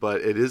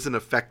 but it is an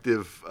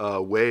effective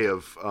way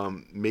of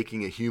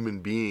making a human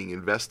being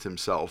invest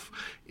himself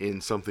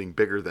in something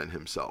bigger than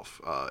himself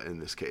in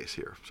this case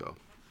here. So,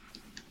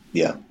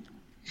 yeah,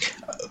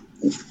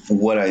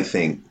 what I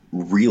think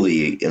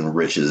really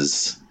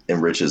enriches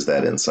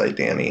that insight,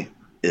 Danny,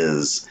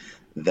 is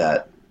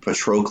that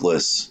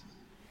Patroclus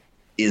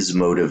is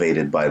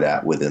motivated by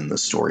that within the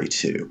story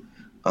too.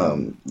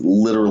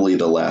 Literally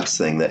the last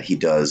thing that he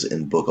does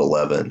in book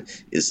 11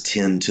 is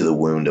tend to the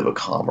wound of a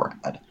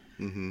comrade.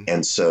 Mm-hmm.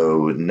 And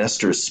so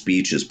Nestor's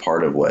speech is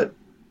part of what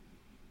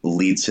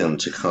leads him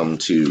to come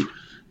to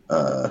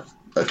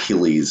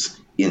Achilles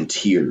in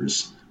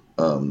tears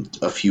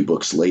a few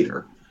books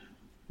later.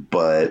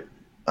 But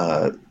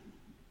that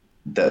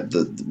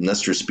the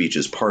Nestor speech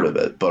is part of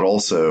it, but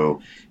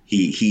also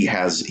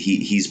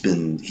he's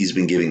been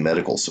giving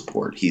medical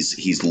support.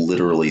 He's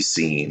literally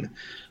seen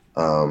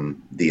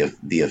the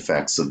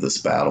effects of this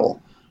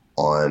battle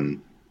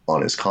on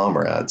his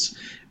comrades.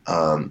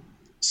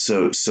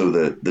 So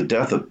the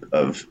death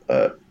of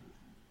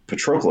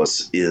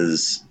Patroclus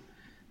is,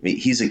 I mean,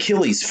 he's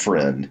Achilles'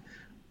 friend,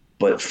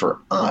 but for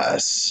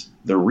us,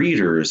 the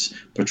readers,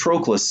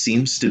 Patroclus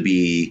seems to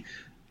be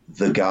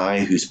the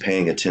guy who's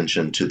paying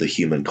attention to the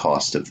human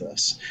cost of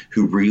this,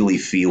 who really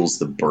feels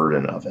the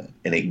burden of it,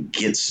 and it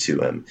gets to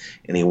him,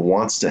 and he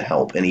wants to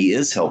help, and he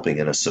is helping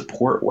in a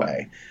support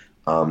way.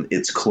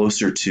 It's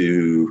closer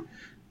to,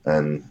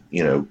 and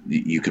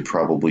you could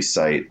probably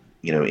cite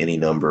any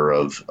number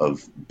of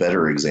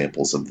better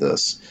examples of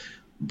this,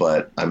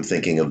 but I'm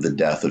thinking of the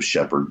death of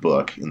Shepherd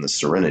Book in the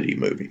Serenity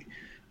movie.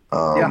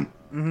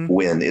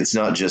 When it's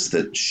not just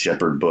that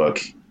Shepherd Book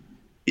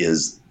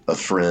is a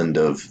friend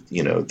of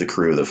the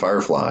crew of the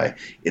Firefly,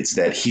 it's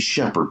that he's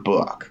Shepherd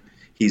Book.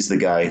 He's the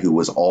guy who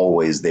was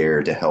always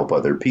there to help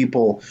other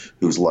people,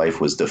 whose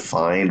life was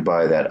defined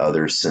by that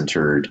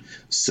other-centered,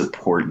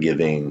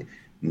 support-giving,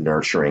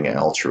 nurturing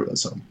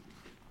altruism.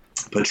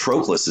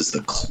 Patroclus is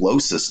the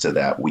closest to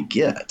that we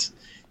get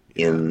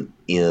in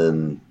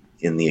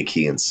the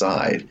Achaean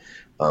side,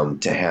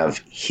 to have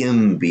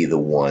him be the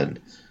one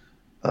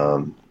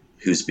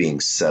who's being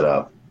set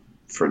up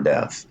for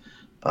death.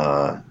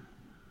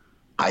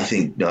 I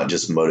think not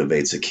just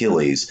motivates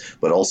Achilles,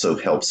 but also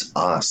helps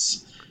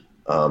us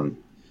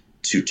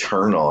to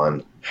turn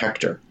on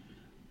Hector,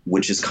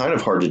 which is kind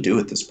of hard to do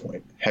at this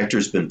point.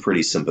 Hector's been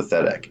pretty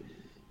sympathetic,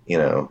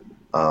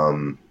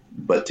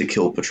 but to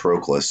kill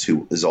Patroclus,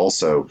 who is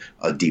also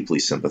a deeply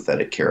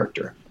sympathetic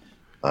character,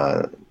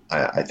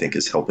 I think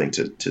is helping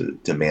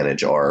to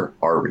manage our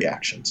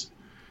reactions.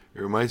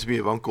 It reminds me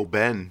of Uncle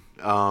Ben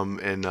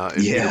and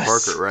Peter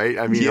Parker, right?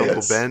 I mean,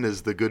 Uncle Ben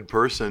is the good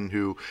person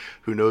who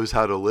knows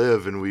how to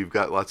live, and we've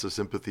got lots of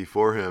sympathy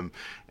for him.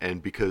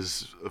 And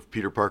because of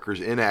Peter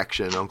Parker's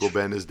inaction, Uncle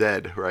Ben is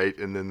dead, right?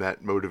 And then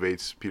that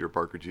motivates Peter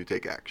Parker to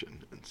take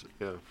action. And so,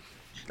 yeah.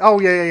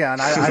 Oh, yeah.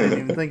 And I didn't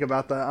even think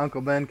about the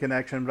Uncle Ben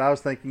connection, but I was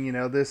thinking,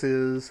 this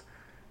is,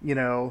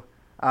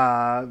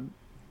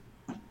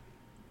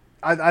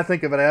 I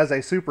think of it as a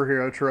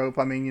superhero trope.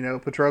 I mean,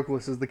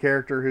 Patroclus is the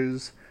character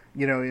who's,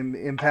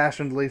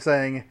 impassionedly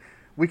saying,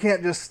 we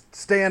can't just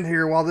stand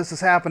here while this is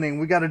happening.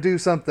 We got to do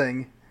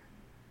something.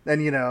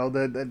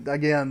 And,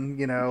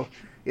 again,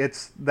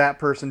 it's that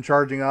person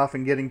charging off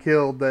and getting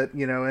killed that,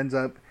 ends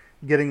up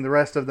getting the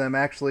rest of them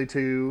actually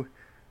to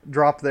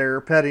drop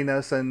their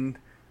pettiness and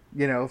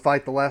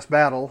fight the last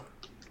battle.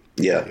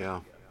 Yeah. Yeah.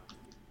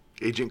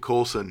 Agent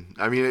Coulson.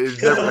 I mean, you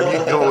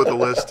can go with a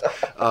list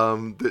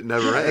that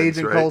never ends.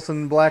 Agent right?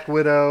 Coulson, Black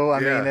Widow. I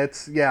Yeah. mean,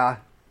 it's yeah.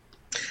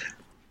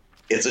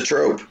 It's a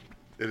trope.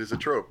 It is a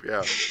trope.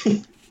 Yeah.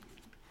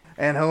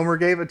 And Homer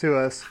gave it to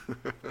us.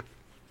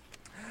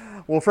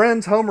 Well,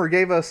 friends, Homer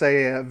gave us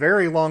a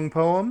very long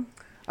poem,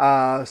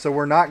 so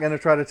we're not going to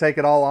try to take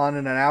it all on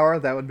in an hour.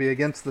 That would be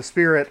against the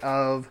spirit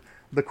of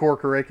the core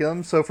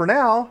curriculum. So for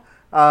now,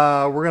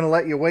 we're going to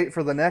let you wait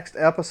for the next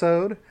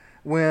episode,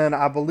 when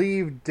I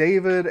believe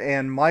David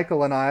and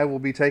Michael and I will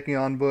be taking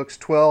on books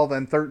 12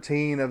 and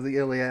 13 of the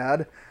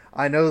Iliad.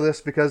 I know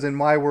this because in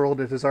my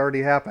world it has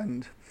already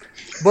happened.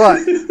 But,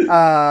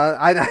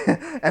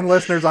 and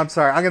listeners, I'm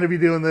sorry, I'm going to be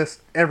doing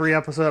this every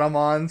episode I'm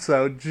on,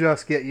 so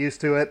just get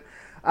used to it.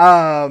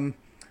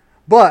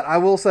 But I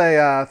will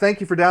say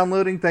thank you for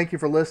downloading, thank you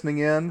for listening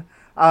in.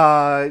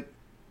 Does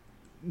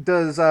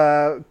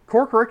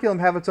Core Curriculum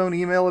have its own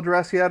email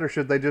address yet, or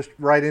should they just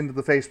write into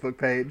the Facebook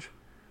page?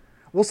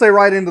 We'll say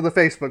write into the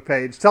Facebook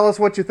page. Tell us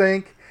what you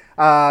think.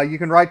 You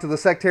can write to the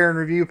Sectarian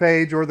Review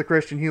page or the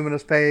Christian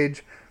Humanist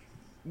page.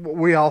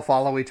 We all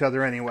follow each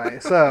other anyway.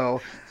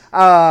 So,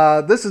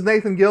 this is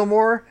Nathan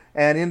Gilmore,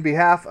 and in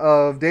behalf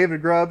of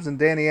David Grubbs and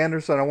Danny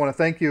Anderson, I want to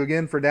thank you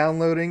again for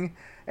downloading,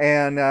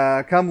 and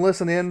come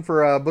listen in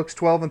for books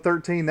 12 and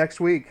 13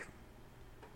 next week.